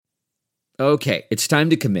Okay, it's time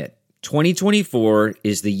to commit. 2024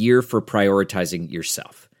 is the year for prioritizing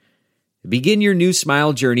yourself. Begin your new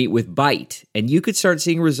smile journey with Byte, and you could start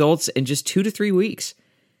seeing results in just 2 to 3 weeks.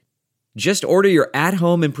 Just order your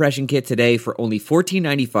at-home impression kit today for only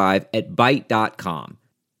 $14.95 at Byte.com.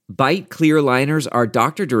 Byte clear liners are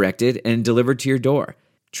doctor-directed and delivered to your door.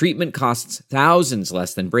 Treatment costs thousands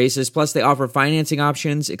less than braces, plus they offer financing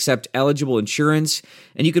options, accept eligible insurance,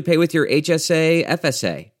 and you could pay with your HSA,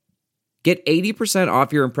 FSA. Get 80%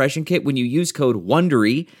 off your impression kit when you use code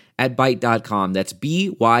WONDERY at Byte.com. That's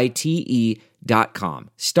BYTE.com.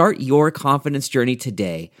 Start your confidence journey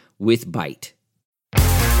today with Byte.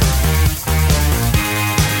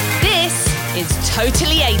 This is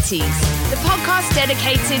Totally 80s, the podcast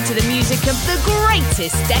dedicated to the music of the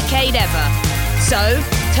greatest decade ever. So,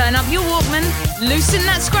 turn up your Walkman, loosen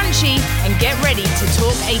that scrunchie, and get ready to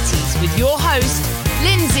talk 80s with your host,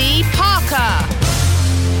 Lindsay Parker.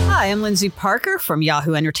 Hi, I'm Lindsay Parker from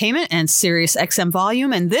Yahoo Entertainment and Sirius XM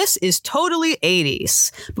Volume, and this is Totally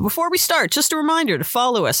 80s. But before we start, just a reminder to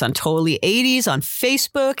follow us on Totally 80s on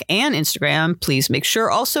Facebook and Instagram. Please make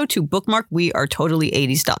sure also to bookmark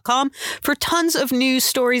wearetotallyeighties.com for tons of news,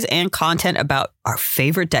 stories, and content about our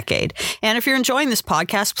favorite decade. And if you're enjoying this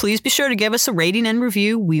podcast, please be sure to give us a rating and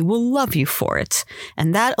review. We will love you for it.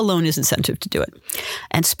 And that alone is incentive to do it.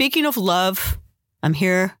 And speaking of love, I'm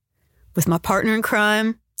here with my partner in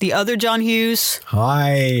crime, the other John Hughes.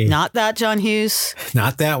 Hi. Not that John Hughes.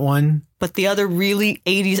 Not that one. But the other really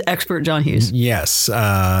 80s expert John Hughes. Yes.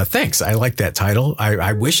 Thanks. I like that title.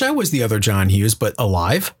 I wish I was the other John Hughes, but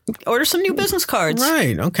alive. Order some new business cards.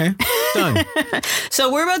 Right. Okay. Done.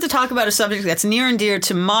 So we're about to talk about a subject that's near and dear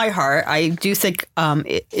to my heart. I do think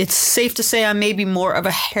it's safe to say I'm maybe more of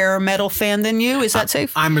a hair metal fan than you. Is that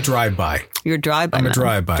safe? I'm a drive-by. You're a drive-by. I'm a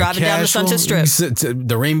drive-by. Driving down the Sunset Strip.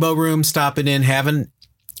 The Rainbow Room, stopping in, having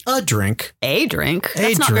a drink. A drink?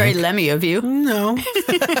 That's not very Lemmy of you. No.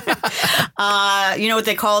 You know what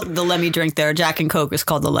they call the Lemmy drink there? Jack and Coke is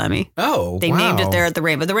called the Lemmy. Oh, They named it there at the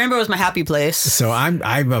Rainbow. The Rainbow is my happy place. So I'm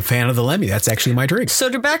a fan of the Lemmy. That's actually my drink. So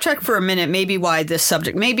to backtrack for a minute, maybe why this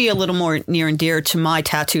subject may be a little more near and dear to my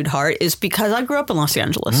tattooed heart is because I grew up in Los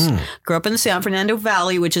Angeles. Grew up in the San Fernando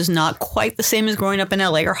Valley, which is not quite the same as growing up in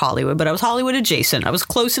LA or Hollywood, but I was Hollywood adjacent. I was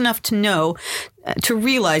close enough to know, to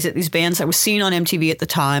realize that these bands I was seeing on MTV at the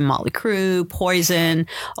time, Motley Crue, Poison,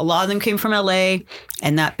 a lot of them came from LA,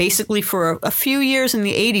 and that basically for a few years in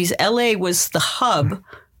the 80s, LA was the hub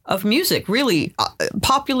of music, really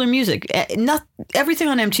popular music. Not everything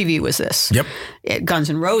on MTV was this. Yep. Guns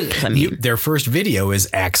N' Roses. I mean, their first video is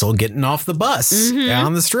Axl getting off the bus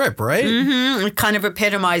down the strip, right? It kind of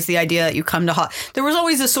epitomized the idea that you come to there was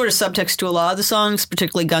always this sort of subtext to a lot of the songs,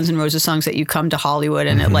 particularly Guns N' Roses songs, that you come to Hollywood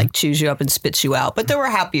and it like chews you up and spits you out. But there were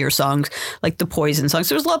happier songs like the Poison songs.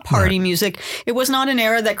 There was a lot of party music. It was not an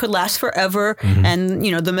era that could last forever. And,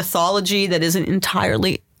 you know, the mythology that isn't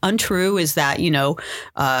entirely untrue is that, you know,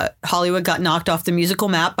 Hollywood got knocked off the musical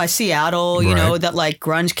map by Seattle, you know, that like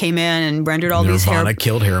grunge came in and rendered all these Nirvana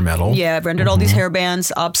killed hair metal. Yeah, rendered all these hair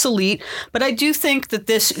bands obsolete. But I do think that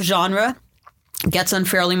this genre gets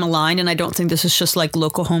unfairly maligned, and I don't think this is just like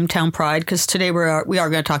local hometown pride, because today we are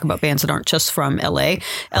going to talk about bands that aren't just from LA.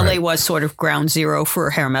 LA was sort of ground zero for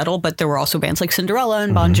hair metal, but there were also bands like Cinderella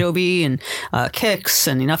and Bon Jovi and Kix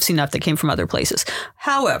and Enough's Enough that came from other places.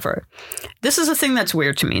 However, this is a thing that's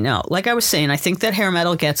weird to me. Now, like I was saying, I think that hair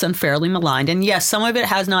metal gets unfairly maligned, and yes, some of it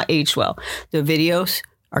has not aged well. The videos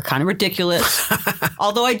are kind of ridiculous.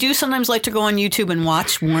 Although I do sometimes like to go on YouTube and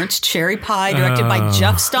watch Warrant's Cherry Pie, directed by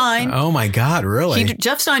Jeff Stein. Oh my God, really?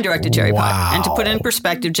 Jeff Stein directed Cherry Pie. And to put it in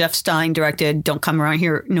perspective, Jeff Stein directed Don't Come Around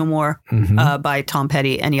Here No More by Tom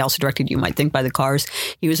Petty. And he also directed You Might Think by the Cars.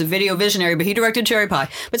 He was a video visionary, but he directed Cherry Pie.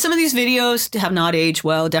 But some of these videos have not aged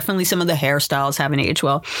well. Definitely some of the hairstyles haven't aged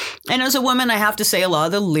well. And as a woman, I have to say a lot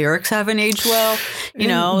of the lyrics haven't aged well. You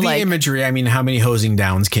know, the like imagery, I mean, how many hosing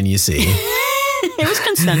downs can you see? It was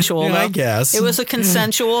consensual, though. I guess. It was a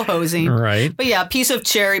consensual hosing. Right. But yeah, a piece of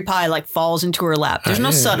cherry pie like falls into her lap. There's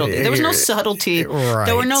no subtlety. There was no subtlety. Right.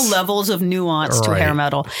 There were no levels of nuance to hair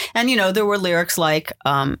metal. And, you know, there were lyrics like,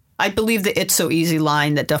 I believe the It's So Easy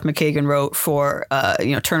line that Duff McKagan wrote for,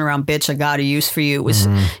 you know, Turn Around Bitch, I Got a Use for You was,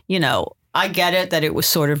 you know, I get it that it was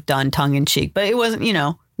sort of done tongue in cheek, but it wasn't, you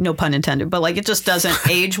know, no pun intended, but like it just doesn't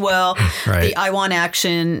age well. The I Want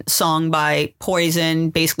Action song by Poison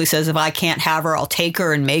basically says, if I can't have her, I'll take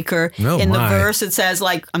her and make her. In the verse, it says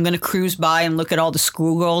like, I'm going to cruise by and look at all the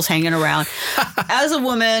schoolgirls hanging around. As a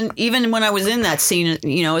woman, even when I was in that scene,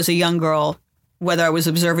 you know, as a young girl, whether I was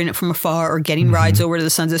observing it from afar or getting rides over to the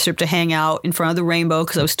Sunset Strip to hang out in front of the Rainbow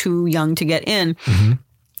because I was too young to get in,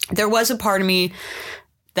 there was a part of me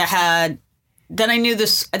that had then I knew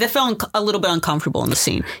this. I felt a little bit uncomfortable in the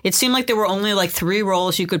scene. It seemed like there were only like 3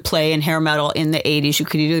 roles you could play in hair metal in the 80s. You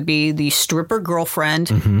could either be the stripper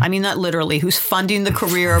girlfriend, I mean that literally, who's funding the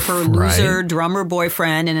career of her loser drummer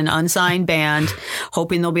boyfriend in an unsigned band,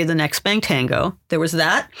 hoping they'll be the next Bang Tango. There was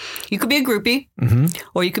that. You could be a groupie,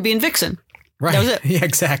 or you could be in Vixen. Right. That was it. Yeah,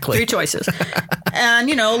 exactly. 3 choices. And,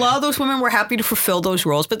 you know, a lot of those women were happy to fulfill those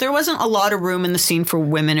roles, but there wasn't a lot of room in the scene for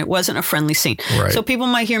women. It wasn't a friendly scene. Right. So people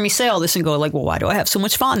might hear me say all this and go like, well, why do I have so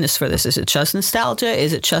much fondness for this? Is it just nostalgia?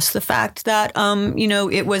 Is it just the fact that, you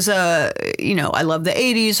know, it was I love the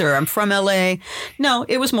 80s or I'm from LA? No,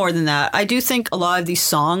 it was more than that. I do think a lot of these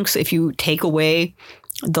songs, if you take away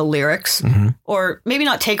the lyrics, or maybe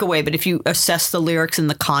not take away, but if you assess the lyrics in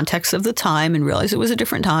the context of the time and realize it was a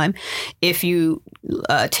different time, if you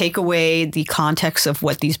take away the context of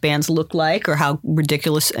what these bands look like or how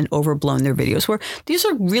ridiculous and overblown their videos were, these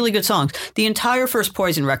are really good songs. The entire first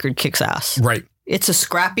Poison record kicks ass. Right. It's a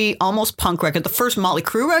scrappy, almost punk record. The first Motley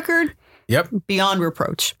Crue record, yep, beyond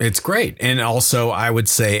reproach. It's great. And also, I would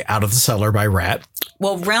say Out of the Cellar by Rat.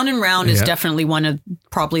 Well, Round and Round is definitely one of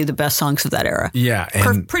probably the best songs of that era. Yeah.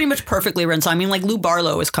 And pretty much perfectly written song. I mean, like Lou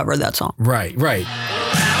Barlow has covered that song. Right, right.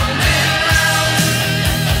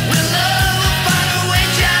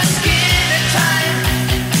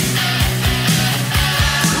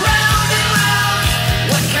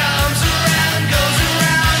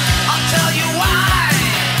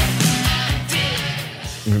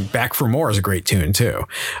 Back for More is a great tune too.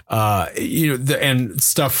 And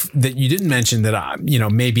stuff that you didn't mention that,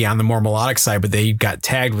 maybe on the more melodic side, but they got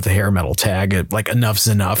tagged with a hair metal tag, like Enough's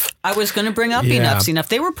Enough. I was going to bring up Enough's Enough.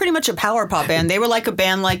 They were pretty much a power pop band. They were like a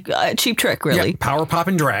band like Cheap Trick, really. Yeah, power pop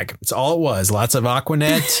and drag. It's all it was. Lots of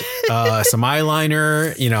Aquanet, some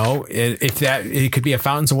eyeliner, it could be a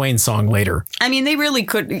Fountains of Wayne song later. I mean, they really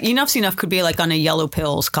could. Enough's Enough could be like on a Yellow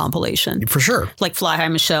Pills compilation. For sure. Like Fly High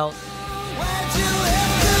Michelle.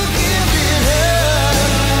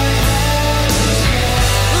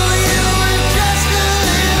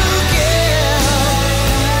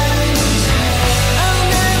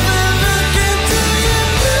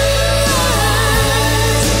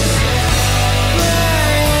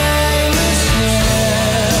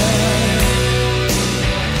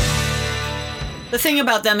 The thing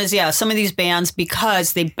about them is, some of these bands,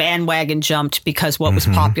 because they bandwagon jumped because what was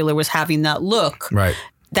popular was having that look. Right.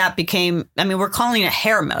 That became, we're calling it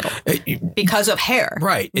hair metal because of hair.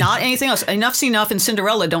 Right. Not anything else. Enough's Enough and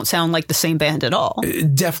Cinderella don't sound like the same band at all.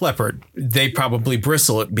 Def Leppard, they probably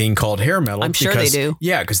bristle at being called hair metal. I'm sure they do.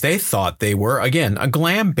 Yeah, because they thought they were, again, a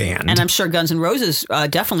glam band. And I'm sure Guns N' Roses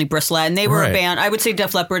definitely bristle at. And they were a band. I would say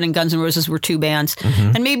Def Leppard and Guns N' Roses were 2 bands.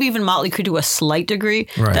 And maybe even Motley Crue to a slight degree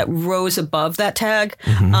that rose above that tag.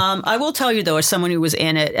 I will tell you, though, as someone who was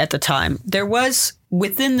in it at the time, there was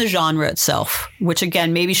within the genre itself, which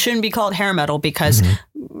again maybe shouldn't be called hair metal because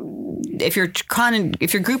if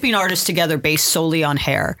you're grouping artists together based solely on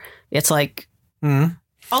hair, it's like.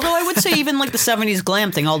 Although I would say even like the 70s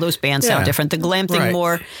glam thing, all those bands sound different. The glam thing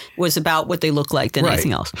more was about what they look like than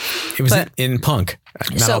anything else. It was in punk.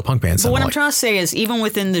 Not all punk bands. But what I'm trying to say is even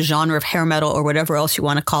within the genre of hair metal or whatever else you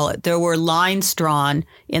want to call it, there were lines drawn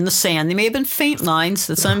in the sand. They may have been faint lines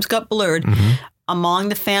that sometimes got blurred. Among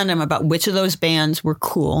the fandom about which of those bands were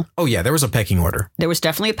cool. Oh, yeah. There was a pecking order. There was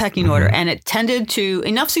definitely a pecking order. And it tended to...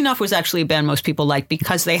 Enough's Enough was actually a band most people liked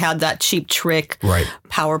because they had that Cheap Trick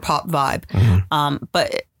power pop vibe.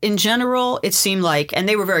 But in general, it seemed like... And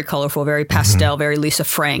they were very colorful, very pastel, very Lisa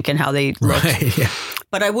Frank and how they looked. Right, yeah.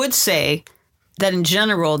 But I would say that in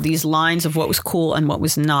general, these lines of what was cool and what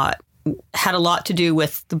was not had a lot to do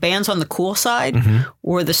with the bands on the cool side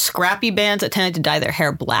or the scrappy bands that tended to dye their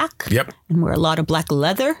hair black. Yep. And wear a lot of black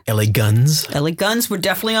leather. LA Guns. LA Guns were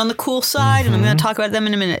definitely on the cool side, and I'm going to talk about them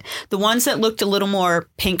in a minute. The ones that looked a little more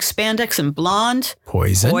pink spandex and blonde.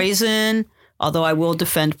 Poison. Although I will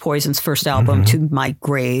defend Poison's first album to my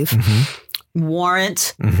grave.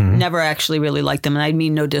 Warrant. Never actually really liked them, and I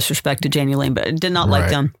mean no disrespect to Jani Lane, but I did not like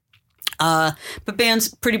them. But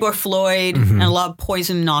bands, Pretty Boy Floyd and a lot of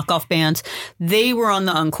Poison knockoff bands, they were on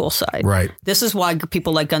the uncool side. Right. This is why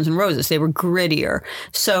people like Guns N' Roses, they were grittier.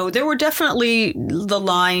 So there were definitely the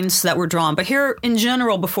lines that were drawn. But here, in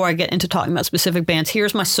general, before I get into talking about specific bands,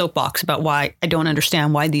 here's my soapbox about why I don't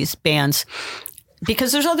understand why these bands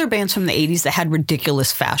because there's other bands from the 80s that had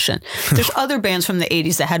ridiculous fashion. There's other bands from the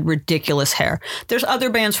 80s that had ridiculous hair. There's other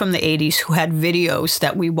bands from the 80s who had videos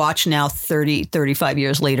that we watch now 30, 35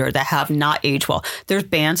 years later that have not aged well. There's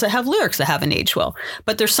bands that have lyrics that haven't aged well.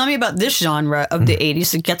 But there's something about this genre of the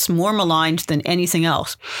 80s that gets more maligned than anything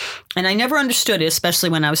else. And I never understood it, especially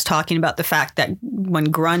when I was talking about the fact that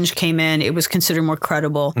when grunge came in, it was considered more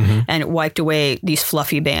credible and it wiped away these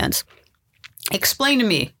fluffy bands. Explain to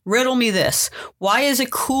me, riddle me this. Why is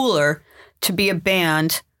it cooler to be a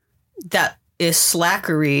band that is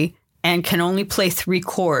slackery and can only play 3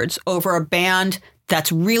 chords over a band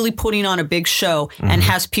that's really putting on a big show and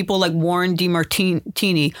has people like Warren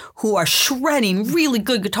DeMartini who are shredding really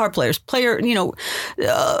good guitar players?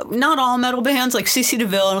 Not all metal bands like CC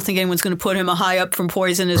DeVille. I don't think anyone's going to put him a high up from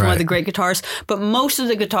Poison as one of the great guitarists. But most of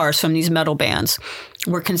the guitarists from these metal bands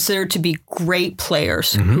were considered to be great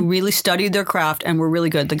players who really studied their craft and were really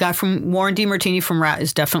good. The guy from Warren DeMartini from Rat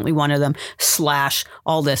is definitely one of them. Slash,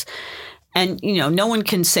 all this. And, no one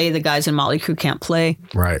can say the guys in Motley Crue can't play.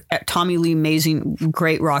 Right. Tommy Lee, amazing,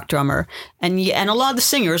 great rock drummer. And a lot of the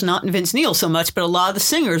singers, not Vince Neil so much, but a lot of the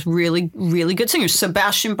singers, really, really good singers.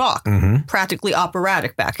 Sebastian Bach, practically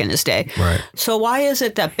operatic back in his day. Right. So why is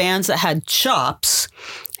it that bands that had chops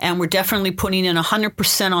and were definitely putting in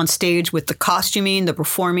 100% on stage with the costuming, the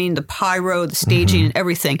performing, the pyro, the staging, and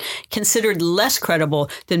everything, considered less credible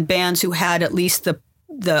than bands who had at least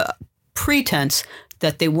the pretense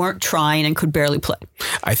that they weren't trying and could barely play?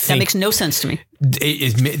 I think that makes no sense to me.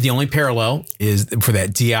 The only parallel is for that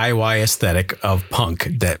DIY aesthetic of punk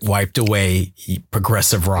that wiped away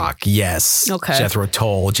progressive rock. Yes. Okay. Jethro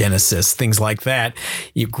Tull, Genesis, things like that.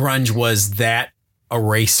 Grunge was that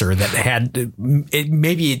eraser that had it.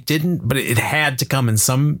 Maybe it didn't, but it had to come in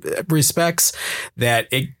some respects. That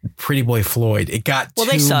Pretty Boy Floyd, it got too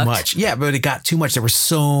much. Yeah, but it got too much. There were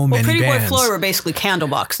so many Pretty bands. Boy Floyd were basically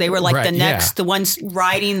Candlebox. They were like the ones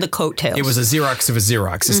riding the coattails. It was a Xerox of a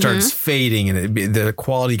Xerox. It starts fading and the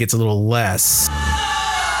quality gets a little less.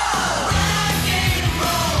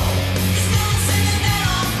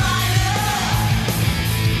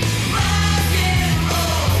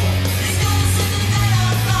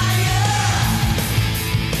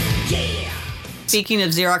 Speaking of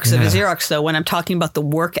Xerox of a Xerox, though, when I'm talking about the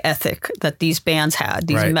work ethic that these bands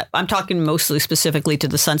had, I'm talking mostly specifically to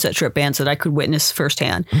the Sunset Strip bands that I could witness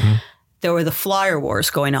firsthand. There were the flyer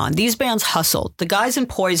wars going on. These bands hustled. The guys in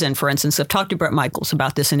Poison, for instance, I've talked to Bret Michaels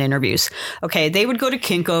about this in interviews. Okay, they would go to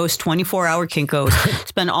Kinko's, 24-hour Kinko's,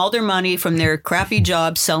 spend all their money from their crappy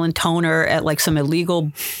jobs selling toner at like some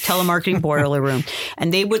illegal telemarketing boiler room.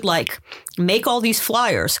 And they would make all these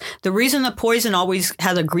flyers. The reason that Poison always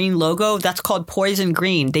has a green logo, that's called Poison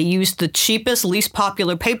Green. They used the cheapest, least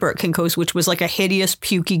popular paper at Kinko's, which was like a hideous,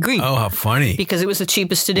 pukey green. Oh, how funny. Because it was the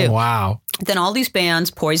cheapest to do. Wow. Then all these bands,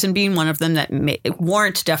 Poison being one of them,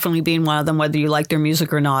 Warrant definitely being one of them, whether you like their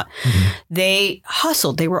music or not, they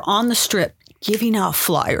hustled. They were on the strip, giving out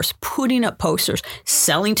flyers, putting up posters,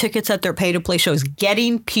 selling tickets at their pay-to-play shows,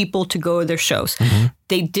 getting people to go to their shows.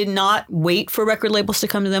 They did not wait for record labels to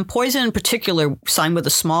come to them. Poison in particular signed with a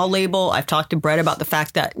small label. I've talked to Bret about the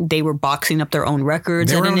fact that they were boxing up their own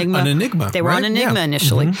records at Enigma. They were on Enigma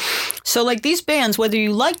initially. So these bands, whether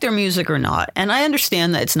you like their music or not, and I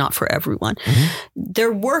understand that it's not for everyone,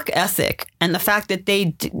 their work ethic and the fact that they,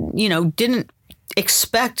 didn't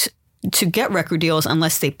expect to get record deals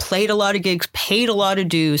unless they played a lot of gigs, paid a lot of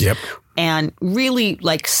dues, and really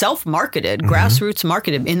self-marketed, grassroots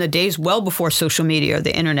marketed in the days well before social media or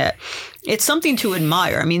the internet. It's something to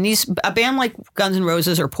admire. I mean, a band like Guns N'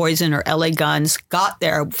 Roses or Poison or LA Guns got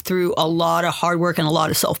there through a lot of hard work and a lot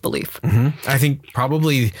of self-belief. I think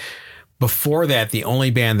probably before that, the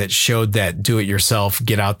only band that showed that do-it-yourself,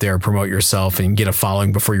 get out there, promote yourself, and get a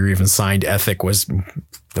following before you're even signed ethic was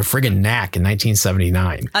the friggin' Knack in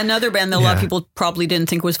 1979. Another band that a lot of people probably didn't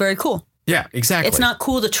think was very cool. Yeah, exactly. It's not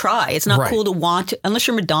cool to try. It's not cool to want to, unless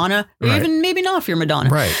you're Madonna, or even maybe not if you're Madonna.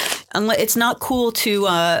 It's not cool to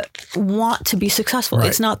want to be successful.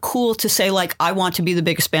 It's not cool to say I want to be the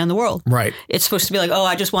biggest band in the world. It's supposed to be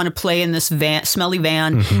I just want to play in this smelly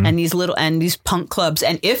van and these punk clubs.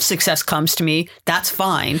 And if success comes to me, that's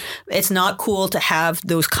fine. It's not cool to have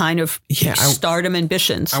those kind of stardom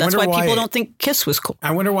ambitions. That's why people don't think Kiss was cool.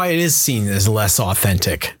 I wonder why it is seen as less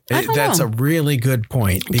authentic. That's a really good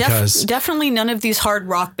point because definitely none of these hard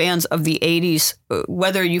rock bands of the 80s,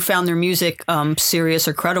 whether you found their music serious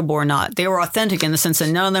or credible or not, they were authentic in the sense that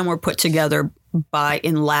none of them were put together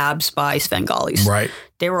in labs by Svengalis.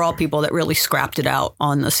 They were all people that really scrapped it out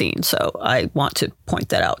on the scene. So I want to point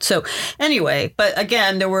that out. So anyway, but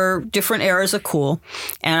again, there were different eras of cool.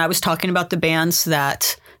 And I was talking about the bands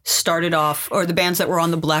that started off, or the bands that were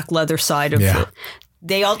on the black leather side of it,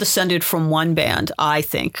 they all descended from one band, I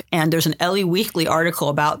think. And there's an LA Weekly article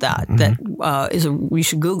about that. We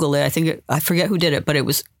should Google it. I forget who did it, but it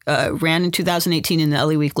was ran in 2018 in the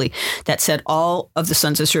LA Weekly that said all of the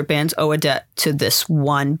Sons of Strip bands owe a debt to this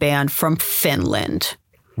one band from Finland.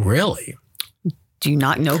 Really? Do you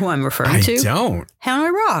not know who I'm referring to? I don't.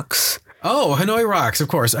 Hanoi Rocks. Oh, Hanoi Rocks, of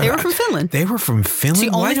course. They were from Finland. They were from Finland?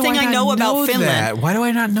 It's the only thing I know about Finland. Why do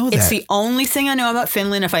I not know that? It's the only thing I know about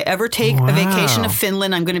Finland. If I ever take a vacation to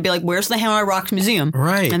Finland, I'm going to be like, where's the Hanoi Rocks Museum?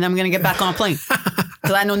 Right. And then I'm going to get back on a plane.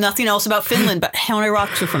 Because I know nothing else about Finland, but Hanoi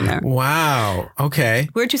Rocks are from there. Wow. Okay.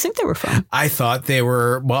 Where'd you think they were from? I thought they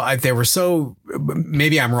were, they were so,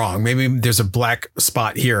 maybe I'm wrong. Maybe there's a black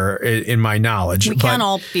spot here in my knowledge. We can't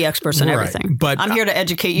all be experts in everything. But I'm here to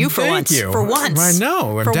educate you for once. Thank you. For once. I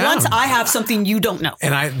know. For once, I have something you don't know.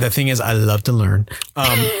 And the thing is, I love to learn.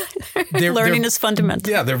 Learning is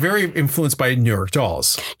fundamental. Yeah, they're very influenced by New York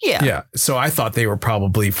Dolls. Yeah. Yeah. So I thought they were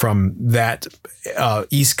probably from that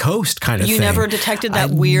East Coast kind of thing. You never detected that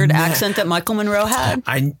weird accent that Michael Monroe had?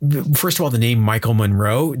 First of all, the name Michael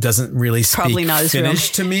Monroe doesn't really speak probably not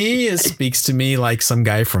Finnish to me. It speaks to me like some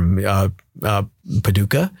guy from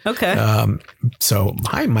Paducah. Okay. So,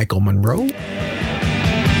 hi, Michael Monroe.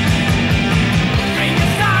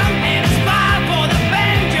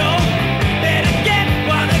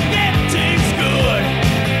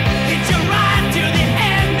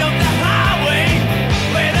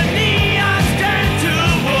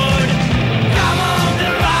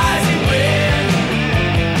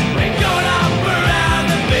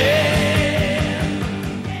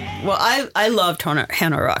 I loved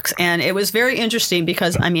Hanoi Rocks, and it was very interesting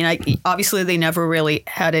because, obviously they never really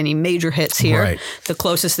had any major hits here. Right. The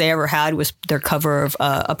closest they ever had was their cover of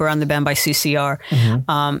Up Around the Bend by CCR.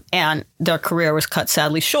 And their career was cut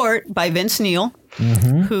sadly short by Vince Neil,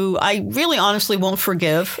 who I really honestly won't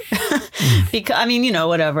forgive. Because,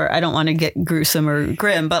 whatever. I don't want to get gruesome or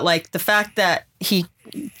grim, but like the fact that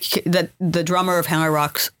the drummer of Hanoi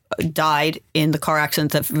Rocks died in the car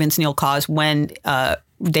accident that Vince Neil caused when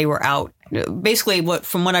they were out. Basically,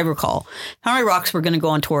 from what I recall, Hanoi Rocks were going to go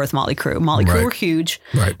on tour with Motley Crue. Motley Crue were huge.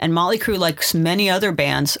 Right. And Motley Crue, like many other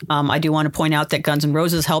bands, I do want to point out that Guns N'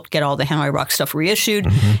 Roses helped get all the Hanoi Rocks stuff reissued.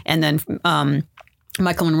 And then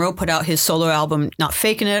Michael Monroe put out his solo album, Not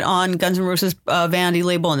Faking It, on Guns N' Roses' Vanity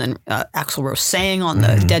label, and then Axl Rose sang on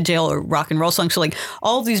the Dead Jail or Rock and Roll song. So like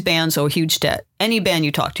all of these bands owe a huge debt. Any band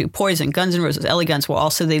you talk to, Poison, Guns N' Roses, LA Guns, will all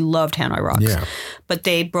say they loved Hanoi Rocks. Yeah. But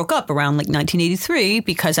they broke up around like 1983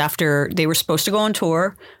 because after they were supposed to go on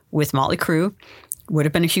tour with Motley Crue, would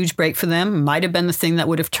have been a huge break for them. Might have been the thing that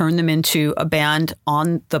would have turned them into a band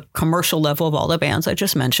on the commercial level of all the bands I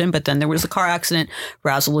just mentioned. But then there was a car accident.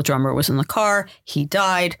 Razzle, the drummer, was in the car. He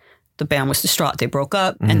died. The band was distraught. They broke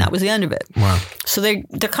up, and that was the end of it. Wow. So they're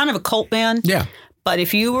kind of a cult band. Yeah. But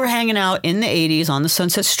if you were hanging out in the 80s on the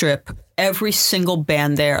Sunset Strip, every single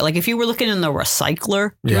band there, like if you were looking in the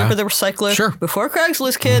Recycler, do you remember the Recycler? Sure. Before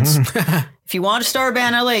Craigslist, kids. If you wanted to start a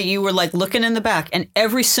band in LA, you were like looking in the back, and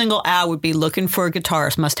every single ad would be looking for a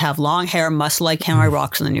guitarist, must have long hair, must like Hanoi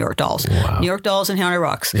Rocks and the New York Dolls. Wow. New York Dolls and Hanoi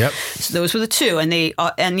Rocks. Yep. So those were the two. And they,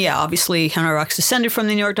 obviously Hanoi Rocks descended from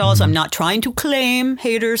the New York Dolls. I'm not trying to claim,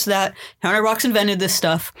 haters, that Hanoi Rocks invented this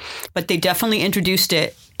stuff, but they definitely introduced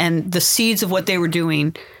it, and the seeds of what they were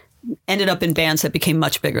doing ended up in bands that became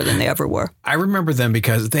much bigger than they ever were. I remember them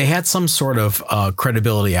because they had some sort of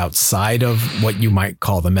credibility outside of what you might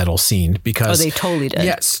call the metal scene. Because they totally did.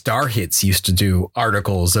 Yeah, Star Hits used to do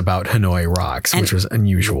articles about Hanoi Rocks, which was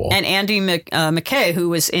unusual. And Andy McKay, who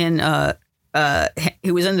was in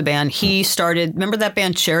the band, he started. Remember that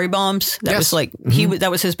band Cherry Bombs? That was like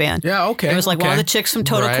that was his band. Yeah, okay. It was like one of the chicks from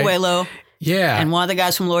Toto Coelho. Yeah. And one of the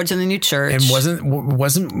guys from Lords in the New Church. And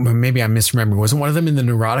wasn't maybe I'm misremembering, wasn't one of them in the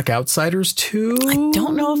Neurotic Outsiders too? I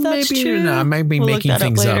don't know if that's maybe true. No, I might be making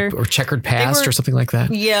things up, or Checkered Past or something like that.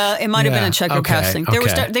 Yeah, it might have been a Checkered Past thing.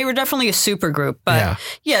 They were definitely a super group, but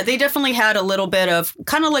they definitely had a little bit of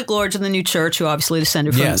kind of like Lords in the New Church, who obviously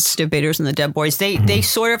descended from Stiv Bators and the Dead Boys. They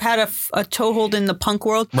sort of had a toehold in the punk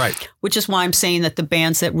world, right? Which is why I'm saying that the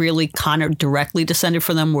bands that really kind of directly descended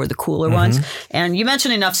from them were the cooler ones. And you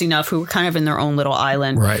mentioned Enough's Enough, who were kind of in their own little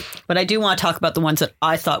island. Right. But I do want to talk about the ones that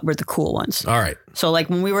I thought were the cool ones. All right. So like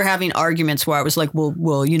when we were having arguments where I was like, well,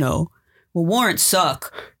 Warrant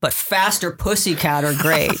suck, but Faster Pussycat are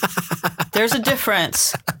great. There's a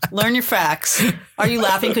difference. Learn your facts. Are you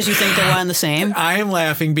laughing because you think they're one and the same? I am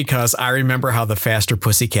laughing because I remember how the Faster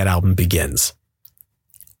Pussycat album begins.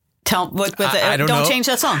 Don't know. Change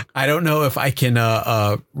that song. I don't know if I can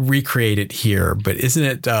recreate it here, but isn't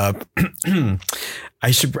it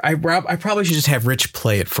I probably should just have Rich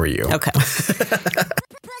play it for you. Okay. Pussy,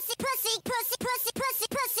 pussy, pussy, pussy, pussy,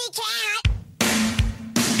 pussy cat.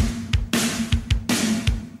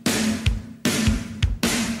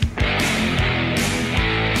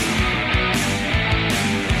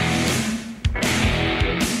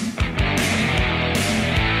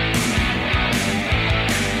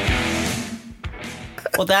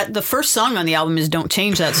 Well, the first song on the album is "Don't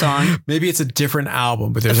Change That Song." Maybe it's a different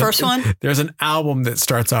album, but there's The first one? There's an album that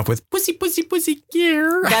starts off with "Pussy, pussy, pussy,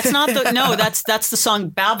 yeah." That's not that's the song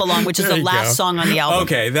 "Babylon," which is There the you last go. song on the album.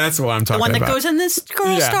 Okay, that's what I'm The talking one that about. goes, and this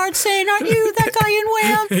girl Yeah. starts saying, "Aren't you that guy in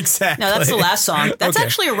Wham?" Exactly. No, that's the last song. That's Okay.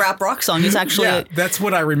 actually a rap rock song. It's actually Yeah, that's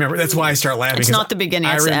what I remember. That's why I start laughing. it's 'cause not the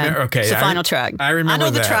beginning. I It's the end. remember. Okay, it's the final track. I remember I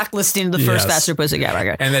know the that. track listing of the first Yes. Faster Pussycat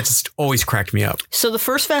record. And that just always cracked me up. So the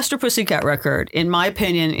first Faster Pussycat record, in my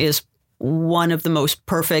opinion, is one of the most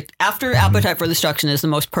perfect. After Appetite for Destruction is the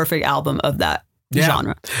most perfect album of that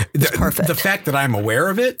genre. It's perfect. The fact that I'm aware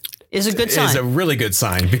of it is a good sign. is a really good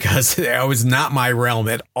sign because it was not my realm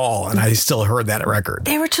at all, and I still heard that record.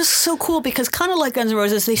 They were just so cool because kind of like Guns N'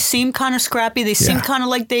 Roses, they seemed kind of scrappy. They seemed kind of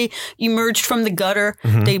like they emerged from the gutter.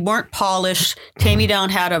 They weren't polished. Tammy Down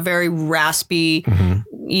had a very raspy,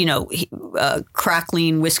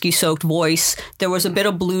 crackling, whiskey-soaked voice. There was a bit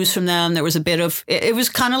of blues from them. There was a bit of, it was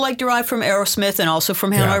kind of like derived from Aerosmith and also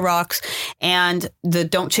from Hanoi Rocks. And the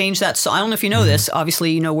Don't Change That Song, I don't know if you know this,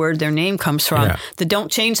 obviously you know where their name comes from. Yeah. The Don't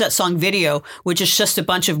Change That Song video, which is just a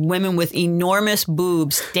bunch of women with enormous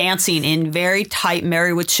boobs dancing in very tight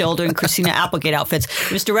Married with Children, Christina Applegate outfits.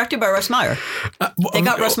 It was directed by Russ Meyer. They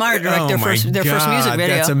got Russ Meyer to direct their first music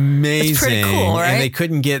video. That's amazing. It's pretty cool, right? And they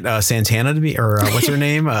couldn't get Santana to be, or what's her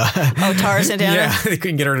name? Tara Santana? Yeah, they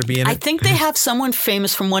couldn't get her to be in it. I think they have someone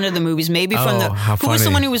famous from one of the movies, maybe from how who was the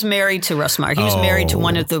funny. one who was married to Russ Meyer? He was married to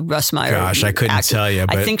one of the Russ Meyer. Gosh, I couldn't tell you, I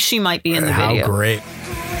but think she might be in the How video. great.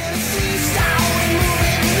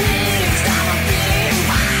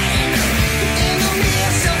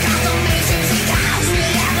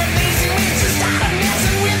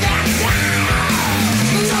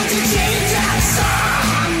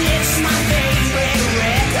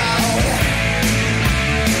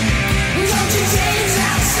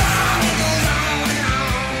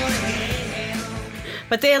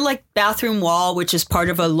 But they had like Bathroom Wall, which is part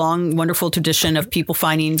of a long, wonderful tradition of people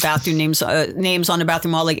finding bathroom names on the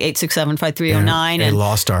bathroom wall, like 8675309 A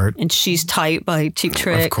Lost Art. and She's Tight by Cheap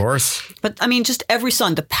Trick. Of course. But I mean, just every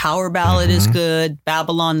song. The Power Ballad is good.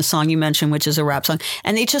 Babylon, the song you mentioned, which is a rap song.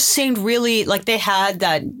 And they just seemed really like they had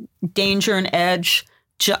that danger and edge.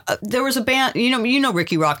 There was a band, you know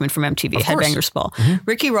Ricky Rockman from MTV, Headbangers Ball.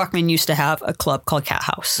 Ricky Rockman used to have a club called Cat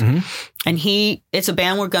House. And it's a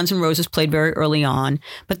band where Guns N' Roses played very early on.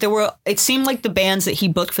 But it seemed like the bands that he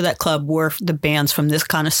booked for that club were the bands from this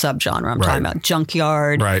kind of subgenre. I'm talking about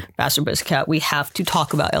Junkyard, Faster Pussycat. We have to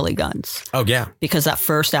talk about LA Guns. Oh, yeah. Because that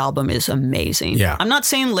first album is amazing. Yeah. I'm not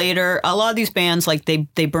saying later. A lot of these bands, like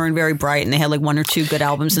they burned very bright and they had like one or two good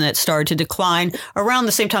albums and it started to decline around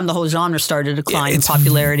the same time the whole genre started to decline in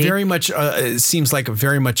popularity. Very much, it seems like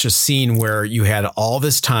very much a scene where you had all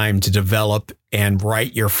this time to develop and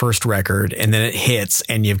write your first record, and then it hits,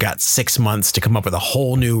 and you've got 6 months to come up with a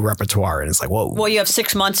whole new repertoire, and it's like, whoa. Well, you have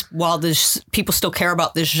 6 months while people still care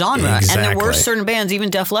about this genre, Exactly. and there were certain bands, even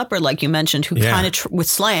Def Leppard, like you mentioned, who kind of with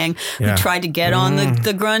Slang, who tried to get on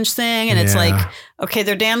the grunge thing, and it's like, okay,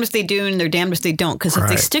 they're damned if they do, and they're damned if they don't, because if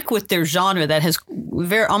they stick with their genre that has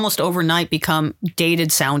almost overnight become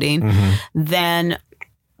dated sounding, then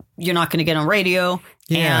you're not going to get on radio.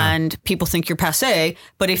 And people think you're passé.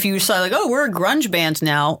 But if you decide like, oh, we're a grunge band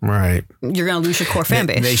now, right, you're going to lose your core fan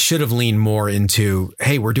base. They should have leaned more into,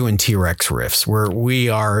 hey, we're doing T-Rex riffs. We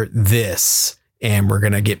are this. And we're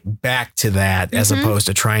going to get back to that as opposed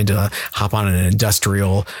to trying to hop on an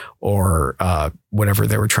industrial or whatever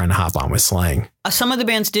they were trying to hop on with Slang. Some of the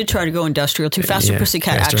bands did try to go industrial too. Faster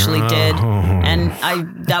Pussycat actually did. And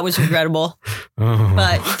that was regrettable.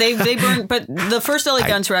 But they burned. But the first LA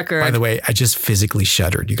Guns record. By the way, I just physically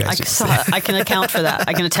shuddered. You guys didn't see it. I can account for that.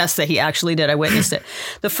 I can attest that he actually did. I witnessed it.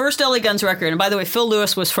 The first LA Guns record. And by the way, Phil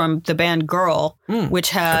Lewis was from the band Girl, which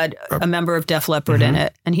had a member of Def Leppard in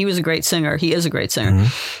it. And he was a great singer. He is a great singer.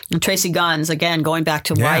 And Tracy Guns, again, going back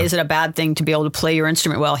to why is it a bad thing to be able to play your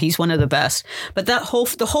instrument well? He He's one of the best. But the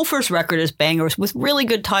whole first record is bangers with really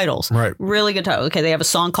good titles. Right. Really good titles. Okay, they have a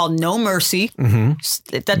song called No Mercy.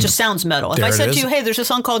 That just sounds metal. There if I said it to is. you, hey, there's a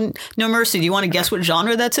song called No Mercy, do you want to guess what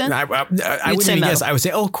genre that's in? I wouldn't say even metal. guess. I would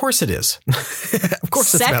say, oh, of course it is. Of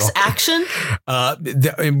course it's Sex metal. action?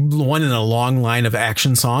 One in a long line of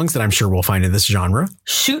action songs that I'm sure we'll find in this genre.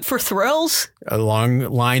 Shoot for thrills? A long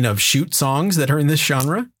line of shoot songs that are in this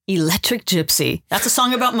genre. Electric Gypsy. That's a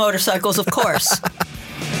song about motorcycles, of course.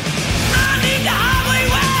 I need the highway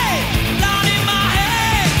way down in my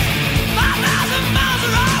head. 5,000 miles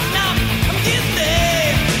are off now. I'm getting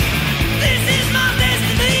there. This is my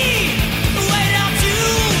destiny. The way that I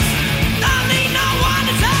choose. I need no one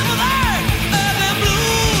to tell me there. Urban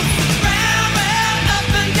blues. Round, round,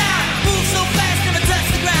 up and down. Move so fast, never touch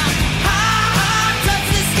the ground. High, high, touch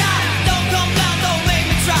the sky. Don't come down, don't make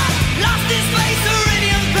me try. Lost this place, already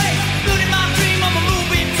on the place. Looting my dream of a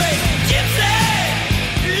moving trace. Gypsy,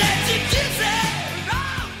 electric gypsy.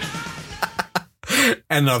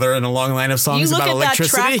 Another in a long line of You songs look about at that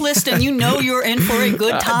electricity. track list and you know you're in for a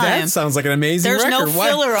good time. That sounds like an amazing There's record. no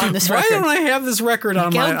filler on this record. Why don't I have this record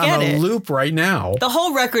on Go my get on a it. loop right now? The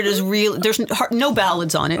whole record is real. There's no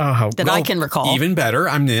ballads on it that I Well, can recall. Even better.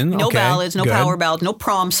 I'm in. No Okay, ballads, no good. power ballads, no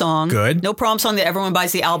prom song. Good. No prom song that everyone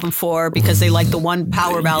buys the album for because they like the one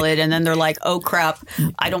power ballad and then they're like, oh crap,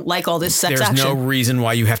 I don't like all this sex There's action. no reason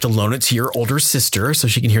why you have to loan it to your older sister so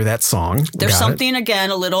she can hear that song. There's Got it. something,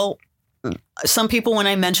 again, a little. Some people, when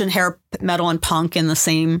I mention hair metal and punk in the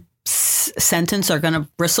same sentence, are going to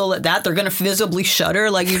bristle at that. They're going to visibly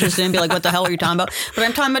shudder, like you just didn't be like, what the hell are you talking about? But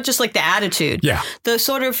I'm talking about just like the attitude. Yeah. The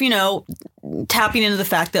sort of, tapping into the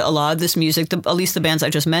fact that a lot of this music, at least the bands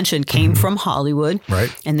I just mentioned, came from Hollywood.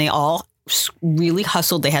 Right. And they all really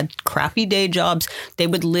hustled. They had crappy day jobs. They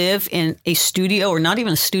would live in a studio, or not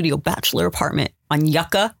even a studio, bachelor apartment on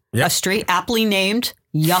Yucca, Yep. a street aptly named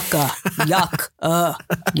Yucca.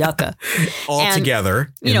 Yucca. All And,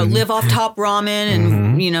 together. live off top ramen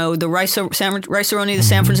and, the rice-a-roni, the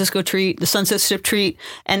San Francisco treat, the Sunset Strip treat.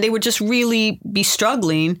 And they would just really be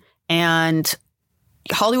struggling. And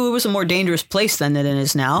Hollywood was a more dangerous place then than it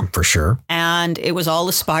is now. For sure. And it was all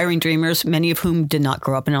aspiring dreamers, many of whom did not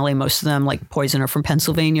grow up in LA. Most of them, like Poison, are from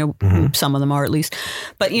Pennsylvania. Some of them are, at least.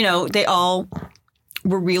 But, they all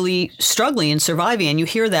were really struggling and surviving. And you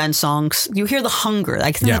hear that in songs. You hear the hunger.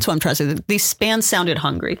 I think that's what I'm trying to say. These bands sounded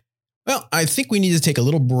hungry. Well, I think we need to take a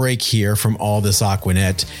little break here from all this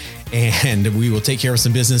Aquanet, and we will take care of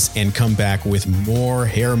some business and come back with more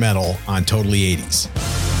hair metal on Totally 80s.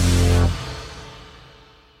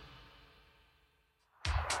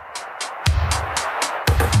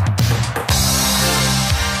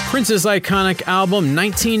 Prince's iconic album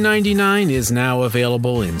 1999 is now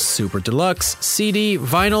available in Super Deluxe, CD,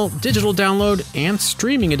 vinyl, digital download, and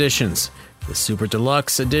streaming editions. The Super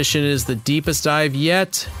Deluxe edition is the deepest dive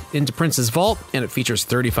yet into Prince's vault, and it features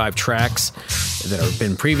 35 tracks that have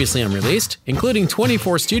been previously unreleased, including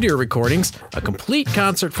 24 studio recordings, a complete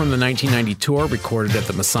concert from the 1990 tour recorded at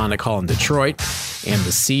the Masonic Hall in Detroit, and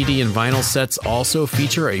the CD and vinyl sets also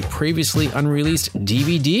feature a previously unreleased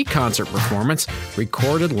DVD concert performance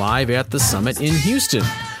recorded live at the Summit in Houston.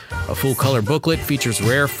 A full-color booklet features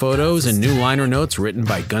rare photos and new liner notes written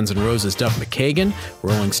by Guns N' Roses' Duff McKagan,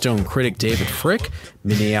 Rolling Stone critic David Frick,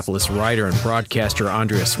 Minneapolis writer and broadcaster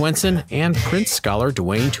Andrea Swenson, and Prince scholar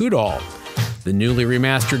Dwayne Tudall. The newly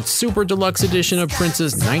remastered Super Deluxe edition of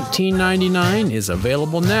Prince's 1999 is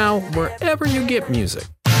available now wherever you get music.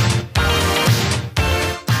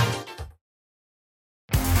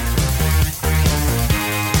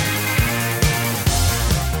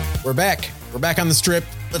 We're back. We're back on the strip.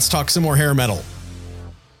 Let's talk some more hair metal.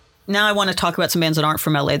 Now I want to talk about some bands that aren't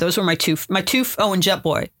from LA. Those were my two. Oh, and Jet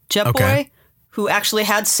Boy. Jet Boy, who actually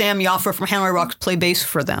had Sam Yaffa from Hanoi Rocks play bass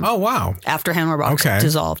for them. Oh, wow. After Hanoi Rocks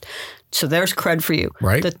dissolved. So there's cred for you.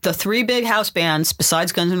 Right. The three big house bands,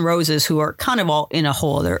 besides Guns N' Roses, who are kind of all in a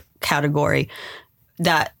whole other category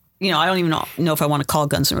that, I don't even know if I want to call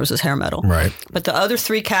Guns N' Roses hair metal. Right. But the other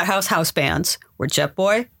three Cat House bands were Jet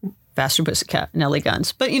Boy, Faster Pussycat, and LA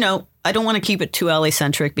Guns. But, I don't want to keep it too LA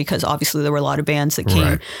centric because obviously there were a lot of bands that came.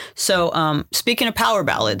 Right. So speaking of power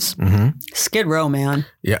ballads, Skid Row, man.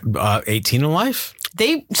 Yeah. 18 in Life?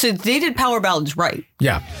 They did power ballads right.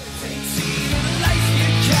 Yeah.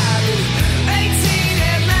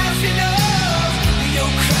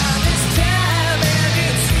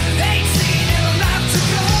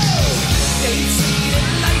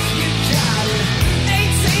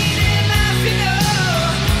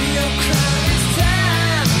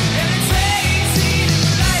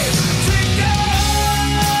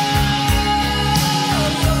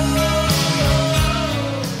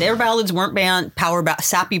 Their ballads weren't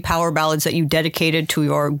sappy power ballads that you dedicated to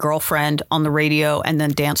your girlfriend on the radio and then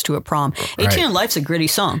danced to at prom. 18 and Life's a gritty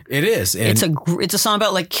song. It is. And It's a song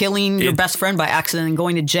about like killing your best friend by accident and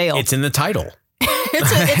going to jail. it's in the title.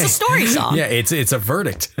 It's a story song. Yeah, it's a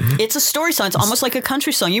verdict. It's a story song. It's almost like a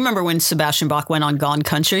country song. You remember when Sebastian Bach went on Gone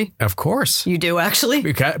Country? Of course. You do, actually?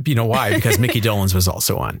 Because, you know why? Because Mickey Dolenz was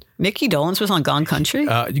also on. Mickey Dolenz was on Gone Country?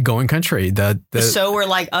 Going country. So were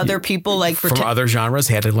like other people like from other genres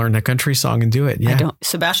had to learn a country song and do it. Yeah.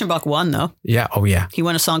 Sebastian Bach won, though. Yeah. Oh, yeah. He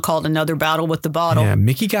won a song called Another Battle with the Bottle. Yeah.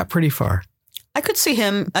 Mickey got pretty far. I could see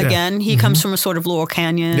him again. He comes from a sort of Laurel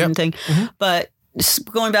Canyon thing. But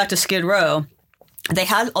going back to Skid Row, they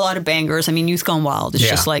had a lot of bangers. I mean, Youth Gone Wild is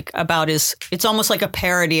just like it's almost like a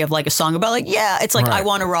parody of like a song about like, it's like I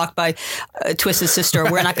Want to Rock by Twisted Sister.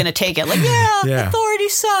 We're not going to take it. Like, authority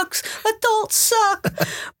sucks. Adults suck.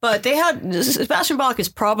 But they had, Sebastian Bach is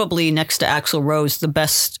probably next to Axl Rose, the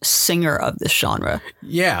best singer of this genre.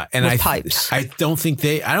 Yeah. And pipes. I don't think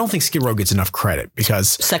Skid Row gets enough credit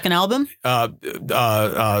because. Second album? Slave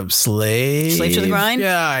to the Grind?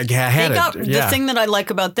 Yeah, I had it. The thing that I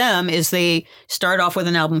like about them is they start off with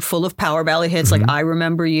an album full of power ballad hits like I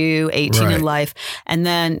Remember You, 18 in Life. And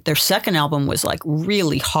then their second album was like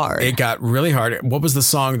really hard. It got really hard. What was the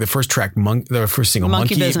song, the first track, the first single?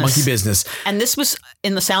 Monkey Business. And this was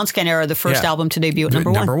in the SoundScan era, the first album to debut at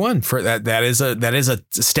number one. Number one. For that is a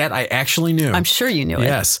stat I actually knew. I'm sure you knew it.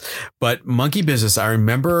 Yes. But Monkey Business, I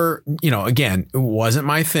remember, again, it wasn't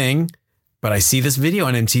my thing. But I see this video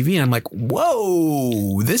on MTV and I'm like,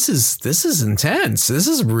 whoa, this is intense. This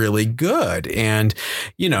is really good. And,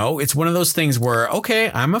 it's one of those things where, okay,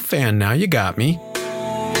 I'm a fan now. You got me.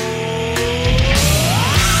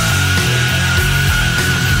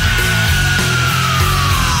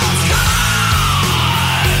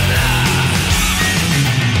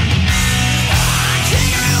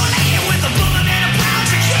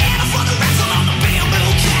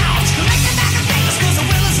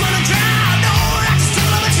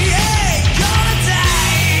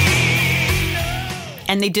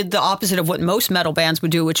 And they did the opposite of what most metal bands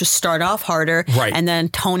would do, which is start off harder and then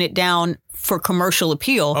tone it down for commercial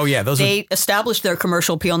appeal. Oh, yeah. They established their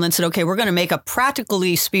commercial appeal and then said, okay, we're going to make a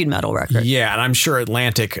practically speed metal record. Yeah. And I'm sure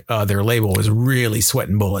Atlantic, their label, was really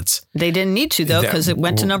sweating bullets. They didn't need to, though, because it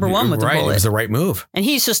went to number one with the bullet. It was the right move. And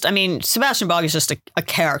he's just, Sebastian Bach is just a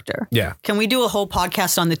character. Yeah. Can we do a whole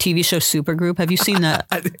podcast on the TV show Supergroup? Have you seen that?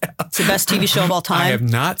 It's the best TV show of all time. I have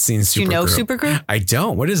not seen Supergroup. Do you know Supergroup? I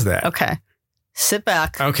don't. What is that? Okay. Sit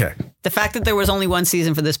back. Okay. The fact that there was only one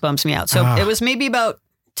season for this bumps me out. So it was maybe about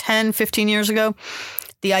 10, 15 years ago.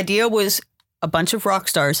 The idea was a bunch of rock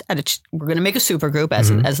stars we're going to make a supergroup,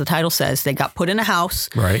 as the title says. They got put in a house.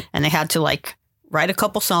 Right. And they had to like write a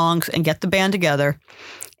couple songs and get the band together.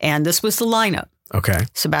 And this was the lineup. Okay.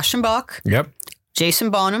 Sebastian Bach. Yep.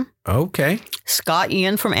 Jason Bonham. Okay. Scott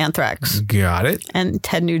Ian from Anthrax. Got it. And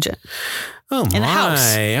Ted Nugent. Oh, in the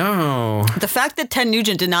house. Oh. The fact that Ted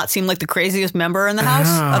Nugent did not seem like the craziest member in the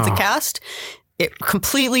house of the cast,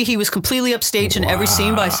 he was completely upstaged in every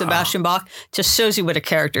scene by Sebastian Bach, just shows you what a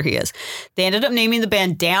character he is. They ended up naming the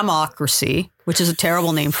band Damocracy, which is a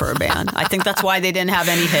terrible name for a band. I think that's why they didn't have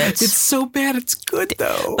any hits. It's so bad, it's good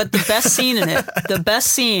though. But the best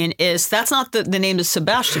scene is, that's not the name that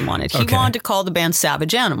Sebastian wanted. He wanted to call the band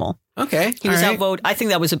Savage Animal. Okay. He was outvoted. I think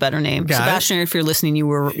that was a better name. Sebastian, if you're listening, you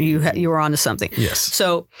were onto something. Yes.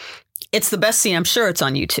 So it's the best scene. I'm sure it's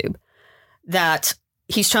on YouTube. That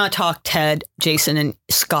he's trying to talk Ted, Jason, and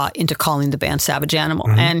Scott into calling the band Savage Animal.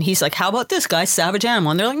 And he's like, how about this guy, Savage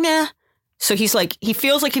Animal? And they're like, nah. So he's like, he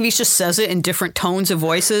feels like if he just says it in different tones of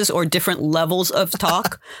voices or different levels of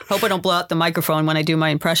talk, hope I don't blow out the microphone when I do my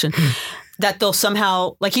impression, that they'll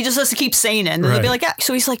somehow, like, he just has to keep saying it. And then they'll be like, yeah.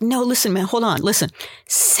 So he's like, no, listen, man, hold on. Listen,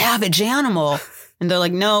 Savage Animal. And they're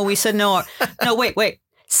like, no, we said no. No, wait.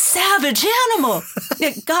 Savage Animal.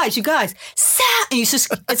 Guys, you guys. And he's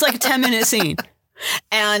just, it's like a 10-minute scene.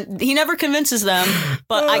 And he never convinces them,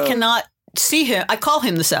 but I cannot see him. I call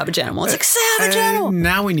him the Savage Animal. It's like, Savage Animal.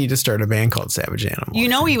 Now we need to start a band called Savage Animal. You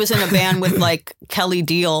know, he was in a band with like Kelly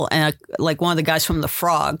Deal and like one of the guys from the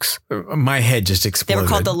Frogs. My head just exploded. They were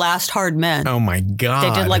called the Last Hard Men. Oh my God.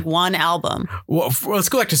 They did like one album. Well, let's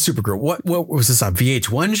go back to Supergroup. What was this, a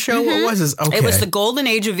VH1 show? What was this? Okay. It was the golden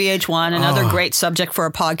age of VH1, another great subject for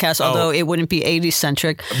a podcast, although it wouldn't be 80s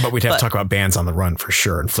centric. But we'd have to talk about bands on the run for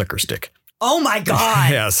sure and Flicker Stick. Oh my God.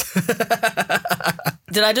 Yes.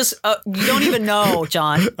 Did I just, you don't even know,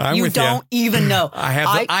 John. You don't even know. I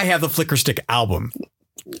have the Flicker Stick album.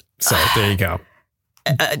 So there you go.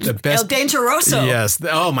 The El Dangeroso. Yes.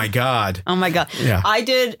 Oh my God. Oh my God. Yeah. I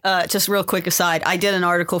did, just real quick aside, I did an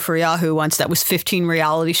article for Yahoo once that was 15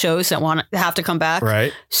 reality shows that have to come back.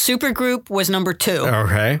 Right. Supergroup was number 2.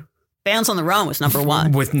 Okay. Bands on the Run was number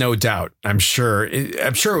 1. With no doubt. I'm sure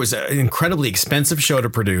it was an incredibly expensive show to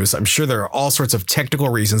produce. I'm sure there are all sorts of technical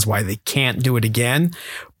reasons why they can't do it again.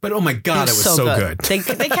 But oh my God, it was so good.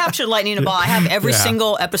 They captured lightning in a bottle. I have every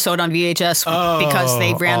single episode on VHS because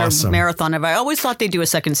they ran a marathon of it. I always thought they'd do a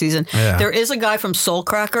second season. Yeah. There is a guy from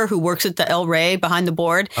Soulcracker who works at the El Rey behind the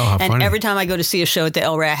board. Oh, how funny. Every time I go to see a show at the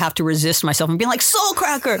El Rey, I have to resist myself and be like,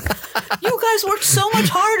 Soulcracker, you guys worked so much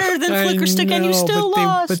harder than Flicker Stick and you still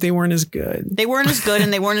lost. But they weren't as good. They weren't as good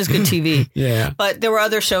and they weren't as good TV. Yeah. But there were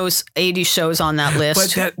other shows, 80s shows on that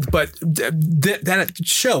list. But that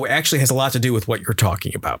show actually has a lot to do with what you're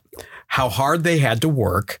talking about. How hard they had to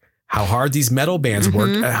work, how hard these metal bands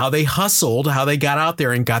worked, how they hustled, how they got out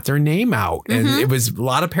there and got their name out. And it was a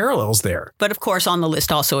lot of parallels there. But of course, on the list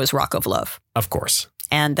also is Rock of Love. Of course.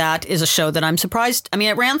 And that is a show that I'm surprised. I mean,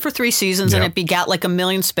 it ran for 3 seasons and it begat like a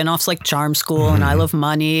million spinoffs like Charm School and I Love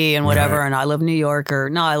Money and whatever and I Love New York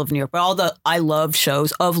but all the I love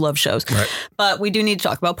shows of love shows. Right. But we do need to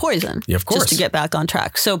talk about Poison. Yeah, of course. Just to get back on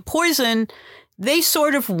track. So Poison, they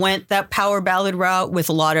sort of went that power ballad route with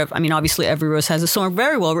a lot of, I mean, obviously Every Rose Has a Song,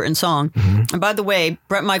 very well written song. And by the way,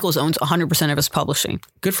 Bret Michaels owns 100% of his publishing.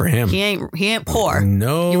 Good for him. He ain't poor.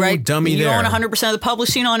 No, You're right. dummy you there. own 100% of the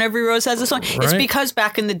publishing on Every Rose Has a Song. Right. It's because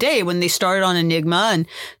back in the day when they started on Enigma and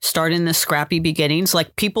started in the scrappy beginnings,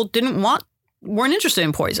 like people weren't interested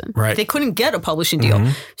in Poison. Right. They couldn't get a publishing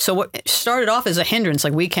deal. So what started off as a hindrance,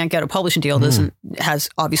 like we can't get a publishing deal, has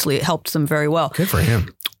obviously helped them very well. Good for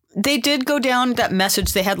him. They did go down that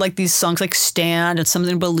message. They had like these songs like Stand and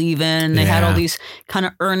Something to Believe In. And they had all these kind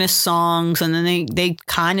of earnest songs. And then they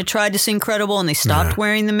kind of tried to sing credible and they stopped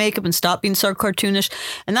wearing the makeup and stopped being so cartoonish.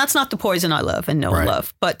 And that's not the Poison I love and know and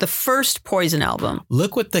love. But the first Poison album.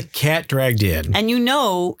 Look what the cat dragged in. And you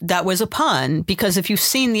know that was a pun because if you've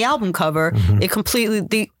seen the album cover,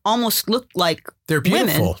 they almost looked like they're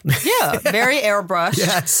beautiful. Women. Yeah, very airbrushed.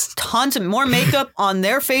 Yes. Tons of more makeup on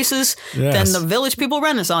their faces than the Village People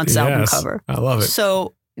Renaissance album cover. I love it.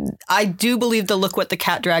 So I do believe the Look What the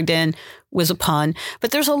Cat Dragged In was a pun,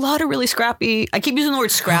 but there's a lot of really scrappy. I keep using the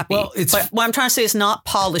word scrappy, but what I'm trying to say is not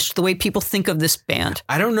polished the way people think of this band.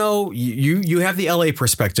 I don't know. You have the LA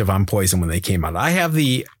perspective on Poison when they came out. I have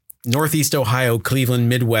the Northeast Ohio, Cleveland,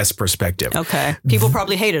 Midwest perspective. Okay. People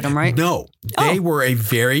probably hated them, right? No, they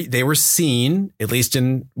were seen, at least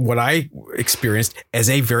in what I experienced, as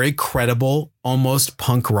a very credible, almost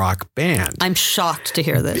punk rock band. I'm shocked to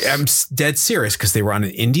hear this. I'm dead serious because they were on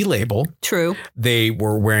an indie label. True. They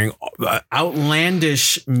were wearing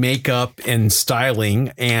outlandish makeup and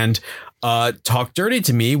styling and Talk Dirty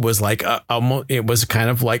to me was like it was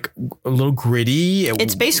kind of like a little gritty.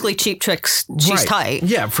 It's basically Cheap Trick's She's Tight.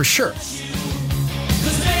 Yeah, for sure.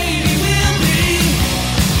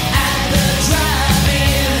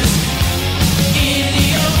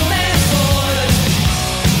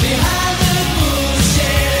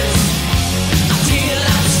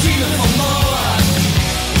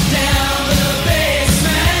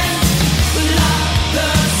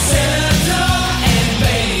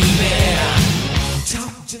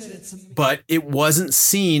 But it wasn't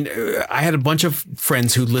seen. I had a bunch of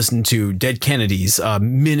friends who listened to Dead Kennedys,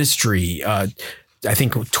 Ministry. I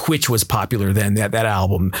think Twitch was popular then, that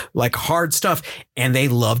album, like hard stuff. And they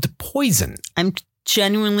loved Poison. I'm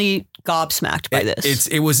genuinely gobsmacked by this.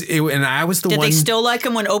 And I was the one. Did they still like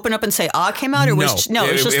him when Open Up and Say Ah came out? Or it was just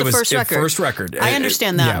the first record? First record. I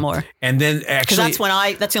understand that more. And then actually,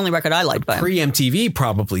 that's the only record I liked by him. Pre-MTV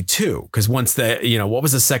probably too, because once what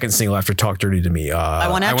was the second single after Talk Dirty to Me? I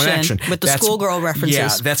Want Action with the schoolgirl references. Yeah,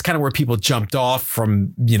 that's kind of where people jumped off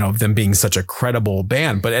from, them being such a credible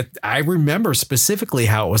band. But I remember specifically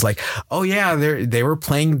how it was like, oh yeah, they were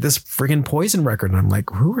playing this friggin' Poison record, and I'm like,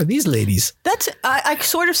 who are these ladies? I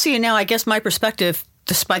sort of see it now. I guess my perspective,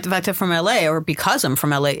 despite the fact that I'm from LA, or because I'm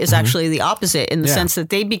from LA, is actually the opposite in the sense that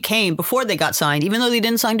they became, before they got signed, even though they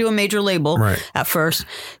didn't sign to a major label at first,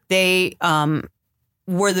 they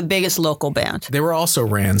were the biggest local band. They were also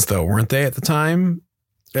Rands, though, weren't they, at the time?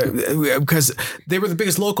 Because they were the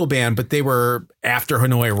biggest local band, but they were after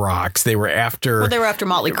Hanoi Rocks. They were after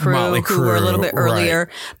Motley Crue, who were a little bit earlier.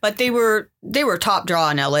 But they were a top draw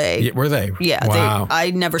in LA. Yeah, were they? Yeah. Wow.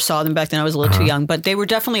 I never saw them back then. I was a little too young, but they were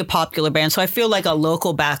definitely a popular band. So I feel like a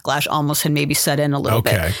local backlash almost had maybe set in a little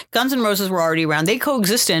bit. Guns N' Roses were already around. They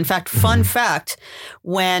coexisted. In fact, fun fact,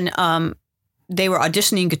 when they were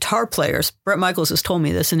auditioning guitar players, Bret Michaels has told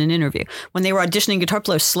me this in an interview, when they were auditioning guitar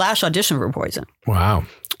players, Slash auditioned for Poison. Wow.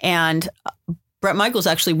 And Bret Michaels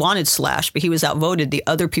actually wanted Slash, but he was outvoted. The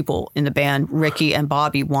other people in the band, Ricky and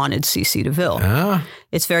Bobby, wanted CeCe DeVille.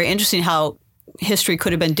 It's very interesting how history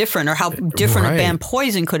could have been different, or how different a band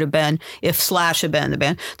Poison could have been if Slash had been in the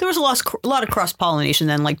band. There was a lot of cross-pollination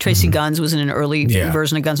then, like Tracy Guns was in an early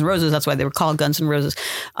version of Guns N' Roses. That's why they were called Guns N' Roses.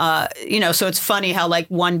 So it's funny how like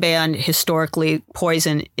one band historically,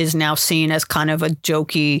 Poison, is now seen as kind of a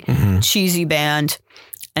jokey, cheesy band,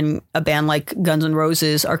 and a band like Guns N'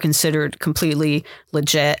 Roses are considered completely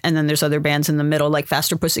legit. And then there's other bands in the middle like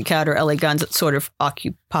Faster Pussycat or LA Guns that sort of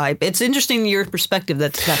occupy. It's interesting your perspective.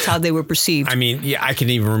 That's how they were perceived. I mean, yeah, I can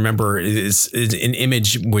even remember is an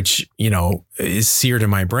image which, is seared in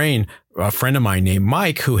my brain. A friend of mine named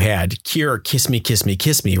Mike who had Cure Kiss Me, Kiss Me,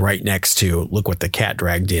 Kiss Me right next to Look What the Cat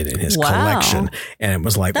Drag Did in his collection. And it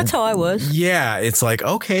was like, that's how I was. Yeah. It's like,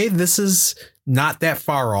 okay, this is not that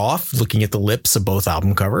far off looking at the lips of both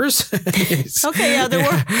album covers. Okay. Yeah.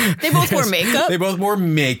 They both wore makeup. They both wore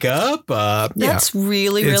makeup. That's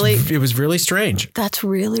really it was really strange. That's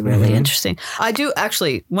really, really interesting. I do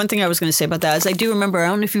actually, one thing I was going to say about that is I do remember, I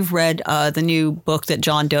don't know if you've read the new book that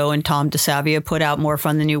John Doe and Tom DeSavia put out, More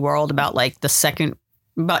Fun Than New World, about like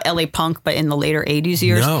about LA punk, but in the later 80s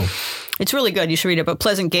years. No. It's really good. You should read it. But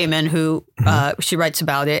Pleasant Gay Men, who she writes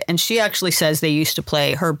about it, and she actually says they used to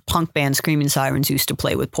play, her punk band Screaming Sirens used to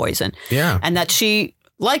play with Poison. Yeah. And that she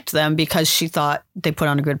liked them because she thought they put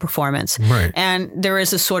on a good performance. Right. And there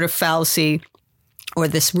is a sort of fallacy or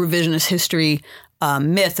this revisionist history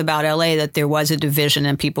myth about LA that there was a division,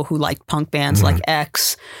 and people who liked punk bands like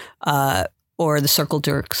X or the Circle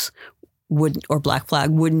Jerks or Black Flag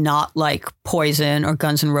would not like Poison or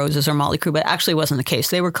Guns N' Roses or Motley Crue, but it actually wasn't the case.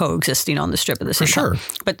 They were coexisting on the Strip at the same time.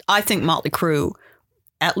 But I think Motley Crue,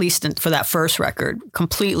 at least for that first record,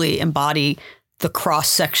 completely embody the cross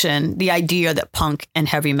section, the idea that punk and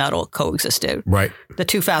heavy metal coexisted. Right. The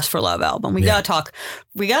Too Fast for Love album. We gotta talk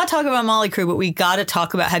about Motley Crue, but we gotta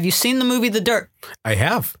talk about, have you seen the movie The Dirt? I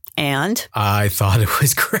have. And I thought it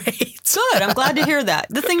was great. Good. I'm glad to hear that.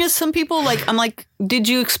 The thing is, some people I'm like, did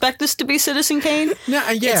you expect this to be Citizen Kane? No,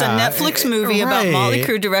 yeah. It's a Netflix movie about Motley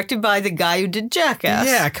Crue, directed by the guy who did Jackass.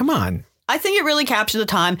 Yeah, come on. I think it really captured the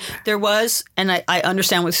time. There was, and I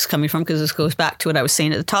understand where this is coming from because this goes back to what I was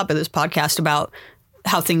saying at the top of this podcast about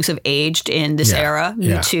how things have aged in this era,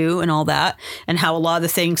 Me Too and all that, and how a lot of the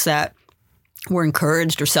things that were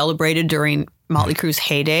encouraged or celebrated during Motley Crue's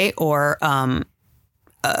heyday or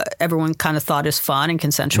everyone kind of thought is fun and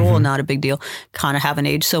consensual and not a big deal, kind of haven't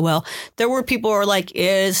aged so well. There were people who are like,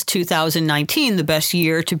 is 2019 the best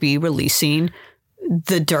year to be releasing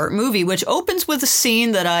The Dirt movie, which opens with a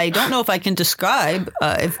scene that I don't know if I can describe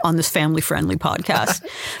on this family-friendly podcast.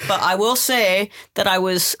 But I will say that I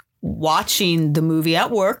was watching the movie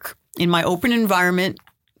at work in my open environment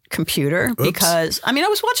computer because, I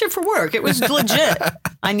was watching it for work. It was legit.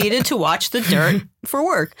 I needed to watch The Dirt for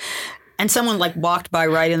work. And someone walked by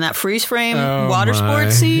right in that freeze frame water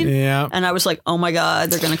sports scene. Yeah. And I was like, oh my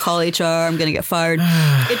God, they're going to call HR. I'm going to get fired.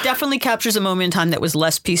 It definitely captures a moment in time that was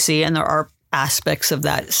less PC. And there are aspects of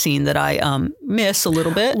that scene that I miss a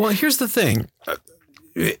little bit. Well, here's the thing.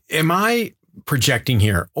 Am I projecting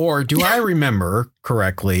here, or do I remember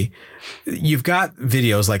correctly? You've got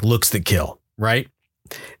videos like Looks That Kill, right?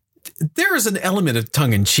 There is an element of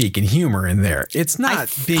tongue in cheek and humor in there. It's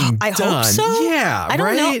not being I done. Hope so. Yeah, I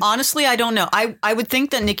don't know. Honestly, I don't know. I would think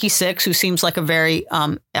that Nikki Sixx, who seems like a very,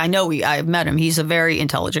 I've met him. He's a very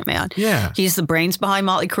intelligent man. Yeah. He's the brains behind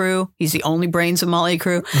Motley Crue. He's the only brains of Motley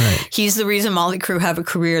Crue. Right. He's the reason Motley Crue have a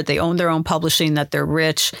career. They own their own publishing, that they're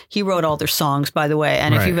rich. He wrote all their songs, by the way.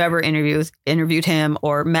 And if you've ever interviewed him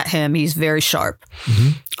or met him, he's very sharp.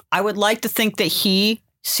 I would like to think that he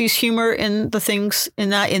sees humor in the things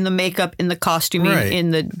in the makeup, in the costuming,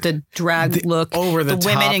 in the drag look, over the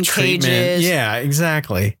women in cages. Yeah,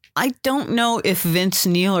 exactly. I don't know if Vince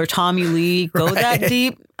Neil or Tommy Lee go that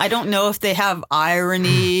deep. I don't know if they have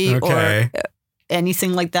irony or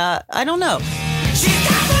anything like that. I don't know.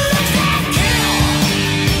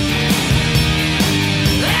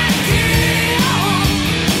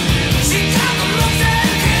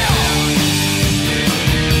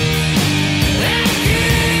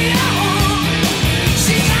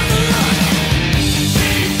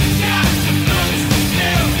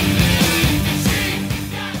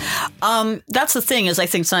 That's the thing, is I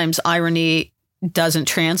think sometimes irony doesn't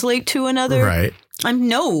translate to another. Right.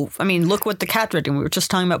 Look what the Cat did. We were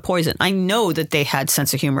just talking about Poison. I know that they had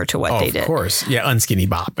sense of humor to what they did. Of course. Yeah, Unskinny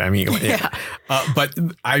Bop. But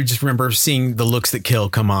I just remember seeing The Looks That Kill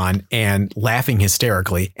come on and laughing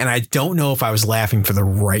hysterically. And I don't know if I was laughing for the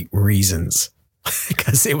right reasons.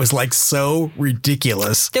 Because it was so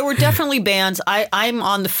ridiculous. There were definitely bands. I'm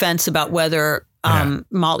on the fence about whether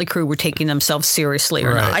Motley Crue were taking themselves seriously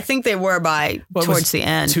or not. Right. I think they were towards the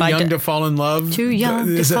end. Too Young to Fall in Love. Too Young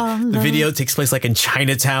to Fall in The Love. video takes place like in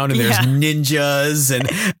Chinatown, and there's Yeah. ninjas, and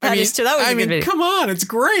That is true. That was a good video. Come on, it's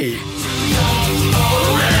great.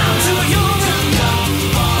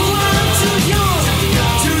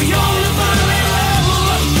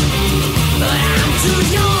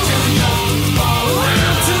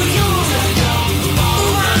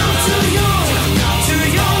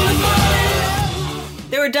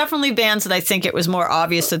 There were definitely bands that I think it was more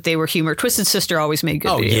obvious that they were humor. Twisted Sister always made good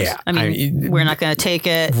Oh, videos. yeah. I mean, We're Not Gonna Take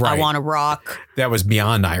It. Right. I Want to Rock. That was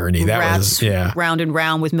beyond irony. That Rats, was Round and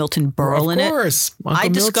Round with Milton Berle in it. Of course, Uncle I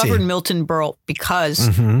discovered Milty. Milton Berle because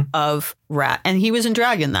of Rat, and he was in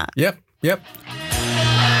drag in that. Yep.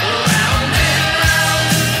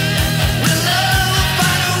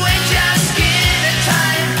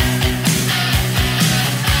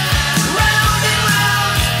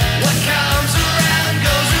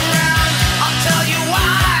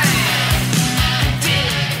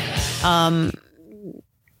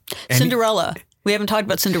 Cinderella. We haven't talked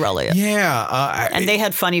about Cinderella yet. Yeah. And they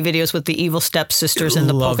had funny videos with the evil stepsisters in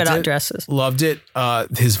the polka dot dresses. Loved it.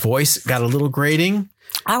 His voice got a little grating.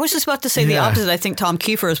 I was just about to say the Yeah. opposite. I think Tom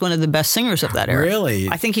Kiefer is one of the best singers of that era. Really?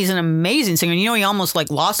 I think he's an amazing singer. You know, he almost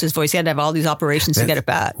lost his voice. He had to have all these operations to get it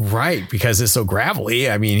back. Right, because it's so gravelly.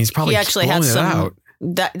 I mean, he's probably He actually had blowing it some. out.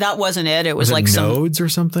 That wasn't it. It was, Was like it some. nodes or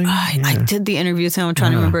something? I did the interview with him. I'm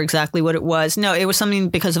trying to remember exactly what it was. No, it was something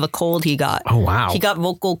because of a cold he got. Oh, wow. He got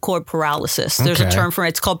vocal cord paralysis. There's a Okay. term for it.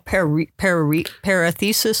 It's called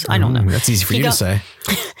parathesis. I don't know. That's easy for you to say.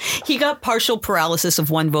 He got partial paralysis of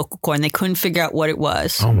one vocal cord, and they couldn't figure out what it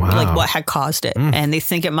was. Oh, wow. Like what had caused it. And they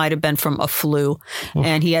think it might have been from a flu.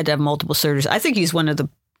 And he had to have multiple surgeries. I think he's one of the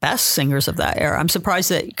best singers of that era. I'm surprised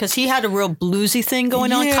that because he had a real bluesy thing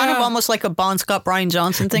going on, kind of Yeah. almost like a Bon Scott, Brian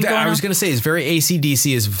Johnson thing going on. I was going to say, it's very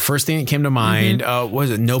AC/DC is the first thing that came to mind. Was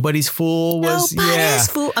it Nobody's Fool? Nobody's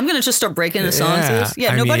Fool. I'm going to just start breaking the songs.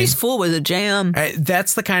 Yeah, I Nobody's mean- Fool was a jam.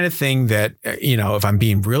 That's the kind of thing that, if I'm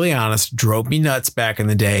being really honest, drove me nuts back in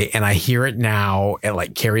the day. And I hear it now at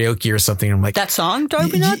like karaoke or something. I'm like, That song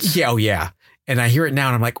drove me nuts? Yeah, oh yeah. And I hear it now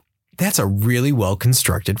and I'm like, that's a really well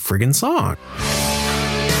constructed friggin' song.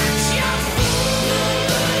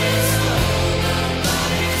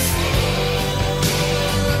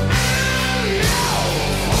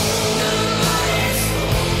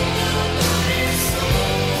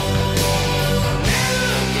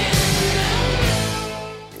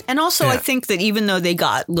 And also, I think that even though they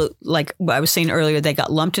got, like I was saying earlier, they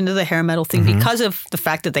got lumped into the hair metal thing because of the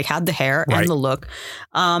fact that they had the hair Right. and the look.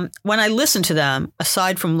 When I listen to them,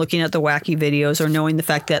 aside from looking at the wacky videos or knowing the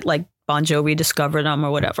fact that like Bon Jovi discovered them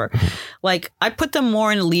or whatever, like I put them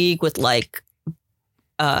more in a league with like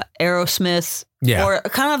Aerosmith. Yeah. Or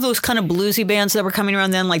kind of those kind of bluesy bands that were coming around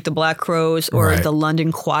then, like the Black Crows or Right. the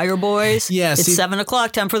London Choir Boys. Yeah, It's see-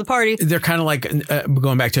 7:00, time for the party. They're kind of like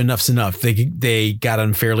going back to Enough's Enough. They got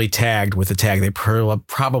unfairly tagged with a tag they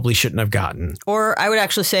probably shouldn't have gotten. Or I would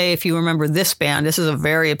actually say, if you remember this band, this is a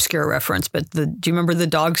very obscure reference, but do you remember the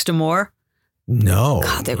Dogs D'Amour? No.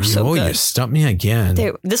 God, they were so Oh, good. you stumped me again.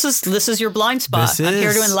 This is your blind spot. This I'm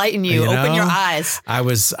here to is, enlighten you. you Open know, your eyes. I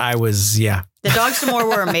was, yeah. The Dogs D'Amour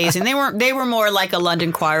were amazing. They were more like a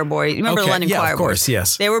London Choir Boy. You remember the London yeah, Choir of course, Boys?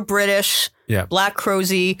 yes. They were British. Yeah. Black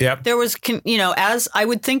Crowsy. Yep. There was, as I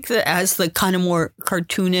would think that as the kind of more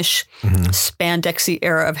cartoonish, spandexy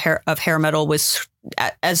era of hair metal was,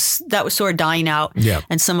 as that was sort of dying out, Yep.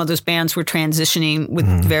 and some of those bands were transitioning with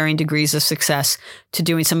varying degrees of success to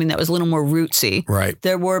doing something that was a little more rootsy. Right.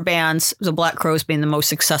 There were bands, the Black Crows being the most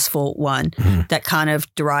successful one, that kind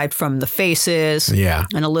of derived from the Faces, Yeah.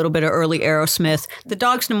 and a little bit of early Aerosmith. The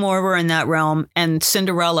Dogs D'Amour were in that realm, and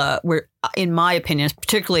Cinderella were, in my opinion,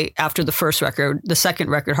 particularly after the first record, the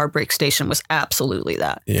second record, Heartbreak Station, was absolutely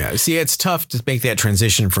that. Yeah. See, it's tough to make that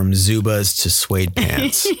transition from Zubas to suede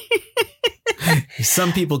pants.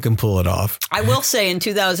 Some people can pull it off. I will say in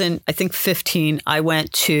 2015, I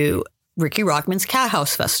went to Ricky Rockman's Cat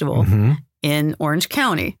House Festival in Orange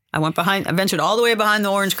County. I ventured all the way behind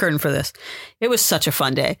the orange curtain for this. It was such a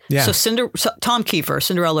fun day. Yeah. So Tom Kiefer,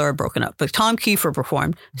 Cinderella are broken up, but Tom Kiefer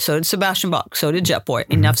performed. So did Sebastian Bach. So did Jet Boy.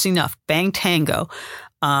 Enough's Enough. Bang Tango.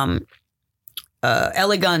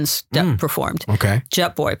 LA Guns performed. Okay.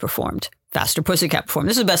 Jet Boy performed. Faster Pussycat performed.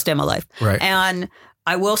 This is the best day of my life. Right. And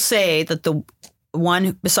I will say that the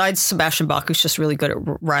one, besides Sebastian Bach, who's just really good at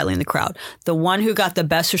riling the crowd, the one who got the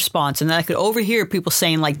best response, and then I could overhear people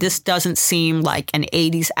saying, like, this doesn't seem like an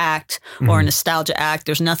 80s act or a nostalgia act.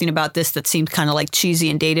 There's nothing about this that seems kind of like cheesy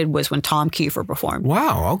and dated, was when Tom Kiefer performed.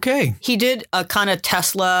 Wow. Okay. He did a kind of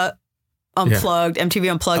Tesla Unplugged, MTV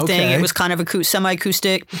Unplugged thing. Okay. It was kind of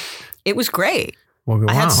semi-acoustic. It was great. Well,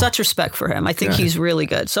 I had wow. such respect for him. I think he's really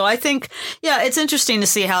good. So I think, it's interesting to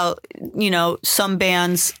see how, some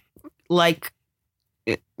bands like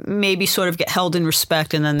maybe sort of get held in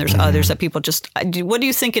respect, and then there's others that people just. What do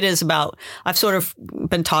you think it is about? I've sort of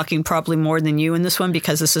been talking probably more than you in this one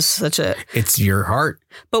because this is such a. It's your heart.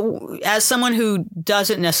 But as someone who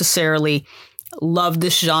doesn't necessarily love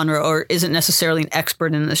this genre or isn't necessarily an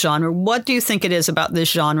expert in this genre, what do you think it is about this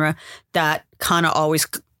genre that kind of always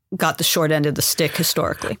got the short end of the stick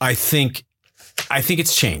historically? I think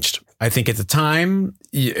it's changed. I think at the time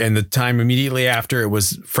and the time immediately after, it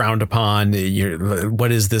was frowned upon.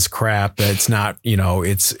 What is this crap? It's not,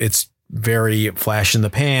 it's very flash in the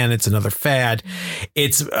pan. It's another fad.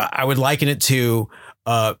 I would liken it to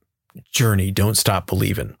Journey, Don't Stop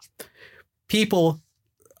Believin'. People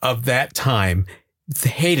of that time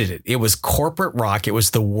hated it. It was corporate rock. It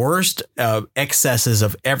was the worst excesses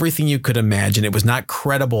of everything you could imagine. It was not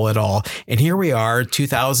credible at all. And here we are,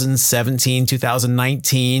 2017,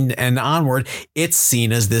 2019 and onward. It's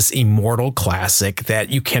seen as this immortal classic that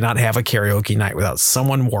you cannot have a karaoke night without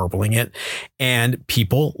someone warbling it. And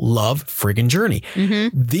people love friggin' Journey.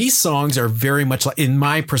 These songs are very much like, in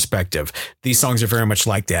my perspective, these songs are very much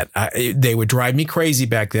like that. They would drive me crazy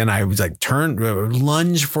back then. I was like,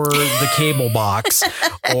 lunge for the cable box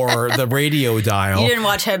or the radio dial. You didn't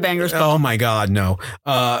watch Headbangers Ball? Oh my God, no.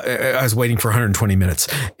 I was waiting for 120 minutes.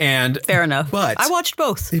 And fair enough. But I watched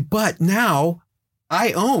both. But now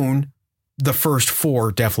I own the first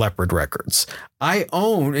 4 Def Leppard records. I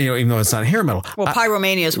own, even though it's not hair metal. Well,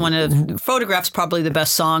 Pyromania is one of Photographs, probably the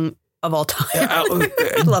best song of all time.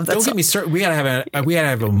 I love that Don't song. get me started. We gotta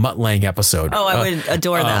have a Mutt Lang episode. Oh, I would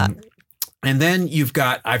adore that. And then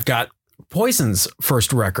I've got Poison's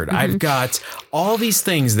first record. I've got all these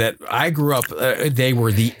things that I grew up. They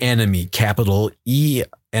were the enemy, capital E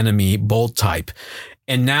enemy, bold type.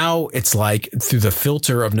 And now it's like through the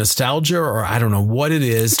filter of nostalgia, or I don't know what it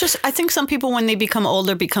is. I think some people, when they become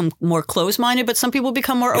older, become more closed-minded, but some people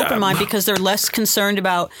become more open-minded because they're less concerned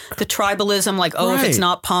about the tribalism, like, if it's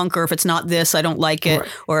not punk, or if it's not this, I don't like it,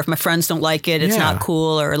 or if my friends don't like it, it's not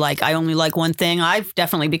cool, or like, I only like one thing. I've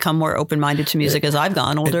definitely become more open-minded to music as I've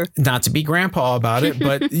gotten older. Not to be grandpa about it,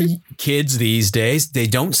 but kids these days, they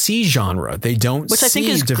don't see genre. They don't see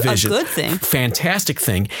division. Which I think is a good thing. Fantastic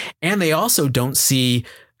thing. And they also don't see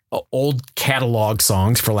old catalog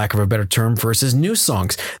songs, for lack of a better term, versus new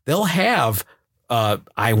songs. They'll have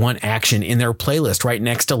I Want Action in their playlist right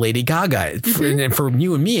next to Lady Gaga. And for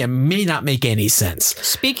you and me, it may not make any sense.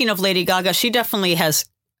 Speaking of Lady Gaga, she definitely has...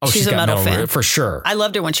 she's a got metal fan. For sure. I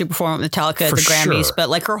loved her when she performed with Metallica at the Grammys, but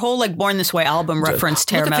like her whole Born This Way album referenced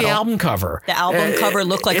hair metal. Look at the album cover. The album cover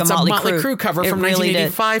looked like a Motley Crue cover from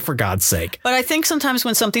 1985, for God's sake. But I think sometimes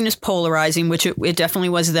when something is polarizing, which it definitely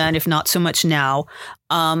was then, if not so much now,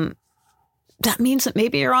 that means that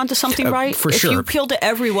maybe you're onto something, right? For sure. If you appeal to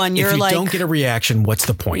everyone, you're like... If you don't get a reaction, what's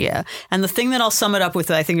the point? Yeah. And the thing that I'll sum it up with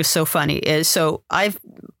that I think is so funny is,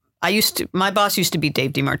 my boss used to be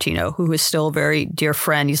Dave DiMartino, who is still a very dear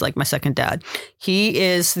friend. He's like my second dad. He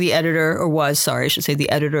is the editor, or was, sorry, I should say,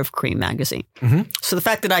 the editor of Cream magazine. So the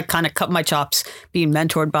fact that I kind of cut my chops being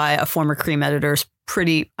mentored by a former Cream editor is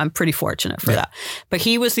I'm pretty fortunate for that. But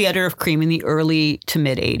he was the editor of Cream in the early to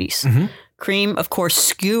mid 80s. Cream, of course,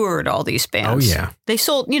 skewered all these bands. Oh, yeah. They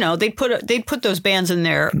sold, they'd put those bands in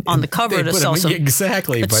there on the cover to sell some.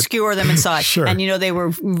 Exactly. But skewer them inside. Sure. And, they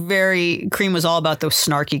were Cream was all about those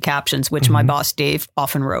snarky captions, which my boss, Dave,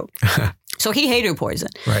 often wrote. So he hated Poison.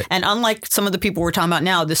 Right. And unlike some of the people we're talking about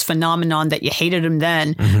now, this phenomenon that you hated him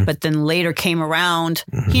then, but then later came around,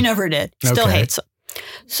 he never did. Still hates him.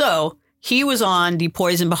 So he was on the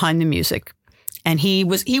Poison Behind the Music. And he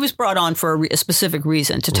was brought on for a specific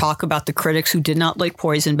reason, to talk about the critics who did not like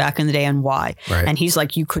Poison back in the day and why. Right. And he's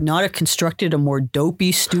like, you could not have constructed a more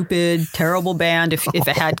dopey, stupid, terrible band if it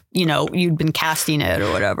had, you'd been casting it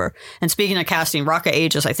or whatever. And speaking of casting, Rock of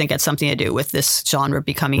Ages, I think, had something to do with this genre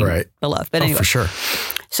becoming beloved. But anyway, for sure.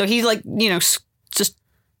 So he just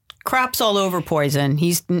craps all over Poison.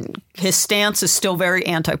 His stance is still very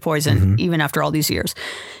anti-Poison, even after all these years.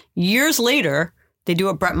 Years later, they do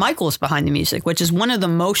a Bret Michaels Behind the Music, which is one of the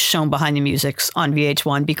most shown Behind the Musics on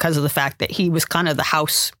VH1 because of the fact that he was kind of the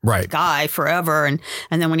house guy forever. And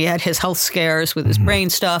then when he had his health scares with his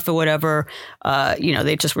brain stuff or whatever,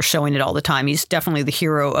 they just were showing it all the time. He's definitely the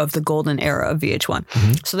hero of the golden era of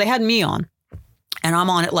VH1. So they had me on. And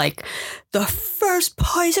I'm on it like, the first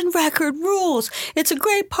Poison record rules. It's a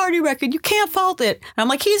great party record. You can't fault it. And I'm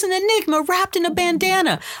like, he's an enigma wrapped in a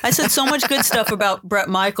bandana. I said so much good stuff about Bret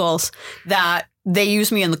Michaels that they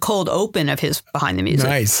used me in the cold open of his Behind the Music.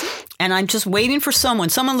 Nice. And I'm just waiting for someone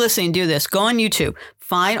listening, do this. Go on YouTube,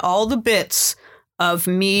 find all the bits of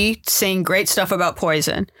me saying great stuff about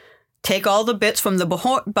Poison. Take all the bits from the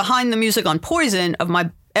Behind the Music on Poison of my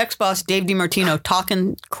ex-boss Dave DiMartino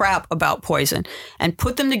talking crap about Poison and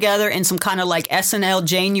put them together in some kind of like SNL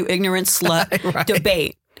Jane, you ignorant slut Right.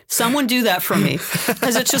 debate. Someone do that for me,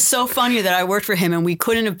 because it's just so funny that I worked for him and we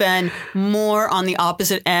couldn't have been more on the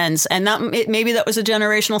opposite ends. And maybe that was a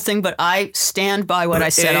generational thing, but I stand by what I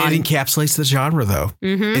said on. It encapsulates the genre, though.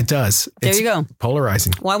 Mm-hmm. It does. There you go.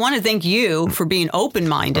 Polarizing. Well, I want to thank you for being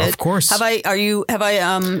open-minded. Of course. Have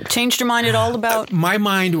I changed your mind at all about? My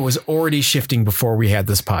mind was already shifting before we had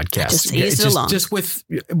this podcast. Just ease it along. Just with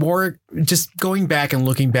more, just going back and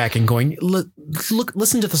looking back and going,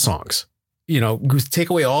 listen to the songs. You know, take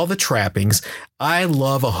away all the trappings. I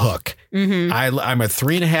love a hook. Mm-hmm. I'm a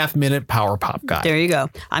 3.5 minute power pop guy. There you go.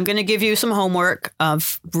 I'm going to give you some homework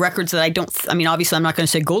of records that obviously I'm not going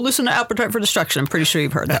to say, go listen to Appetite for Destruction. I'm pretty sure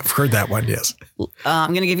you've heard that. I've heard that one, yes. I'm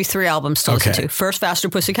going to give you 3 albums to listen to. First, Faster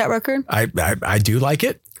Pussycat record. I do like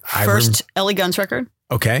it. First, Ellie Guns record.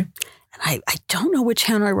 Okay. And I don't know which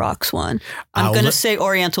Hanoi Rocks one. I'm going to say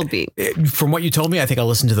Oriental Beat. From what you told me, I think I'll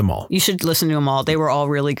listen to them all. You should listen to them all. They were all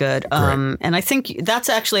really good. And I think that's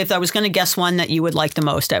actually, if I was going to guess one that you would like the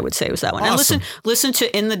most, I would say it was that one. Awesome. And listen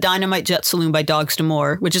to In the Dynamite Jet Saloon by Dogs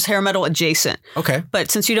D'Amour, which is hair metal adjacent. Okay.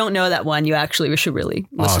 But since you don't know that one, you actually should really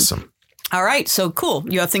listen. Awesome. All right. So cool.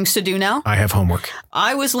 You have things to do now? I have homework.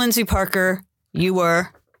 I was Lindsay Parker. You were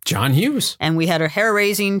John Hughes. And we had a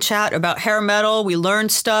hair-raising chat about hair metal. We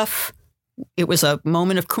learned stuff. It was a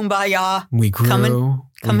moment of kumbaya. We grew.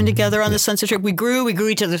 Coming together on the Sunset Strip. We grew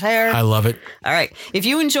each other's hair. I love it. All right. If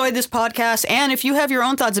you enjoyed this podcast and if you have your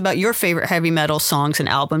own thoughts about your favorite heavy metal songs and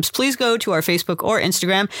albums, please go to our Facebook or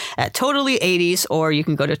Instagram at Totally 80s, or you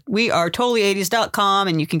can go to wearetotally80s.com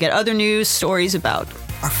and you can get other news, stories about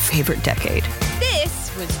our favorite decade.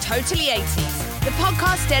 This was Totally 80s, the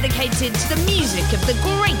podcast dedicated to the music of the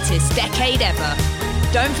greatest decade ever.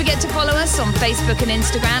 Don't forget to follow us on Facebook and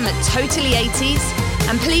Instagram at Totally 80s,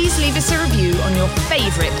 and please leave us a review on your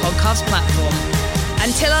favorite podcast platform.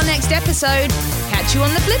 Until our next episode, catch you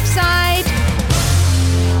on the flip side.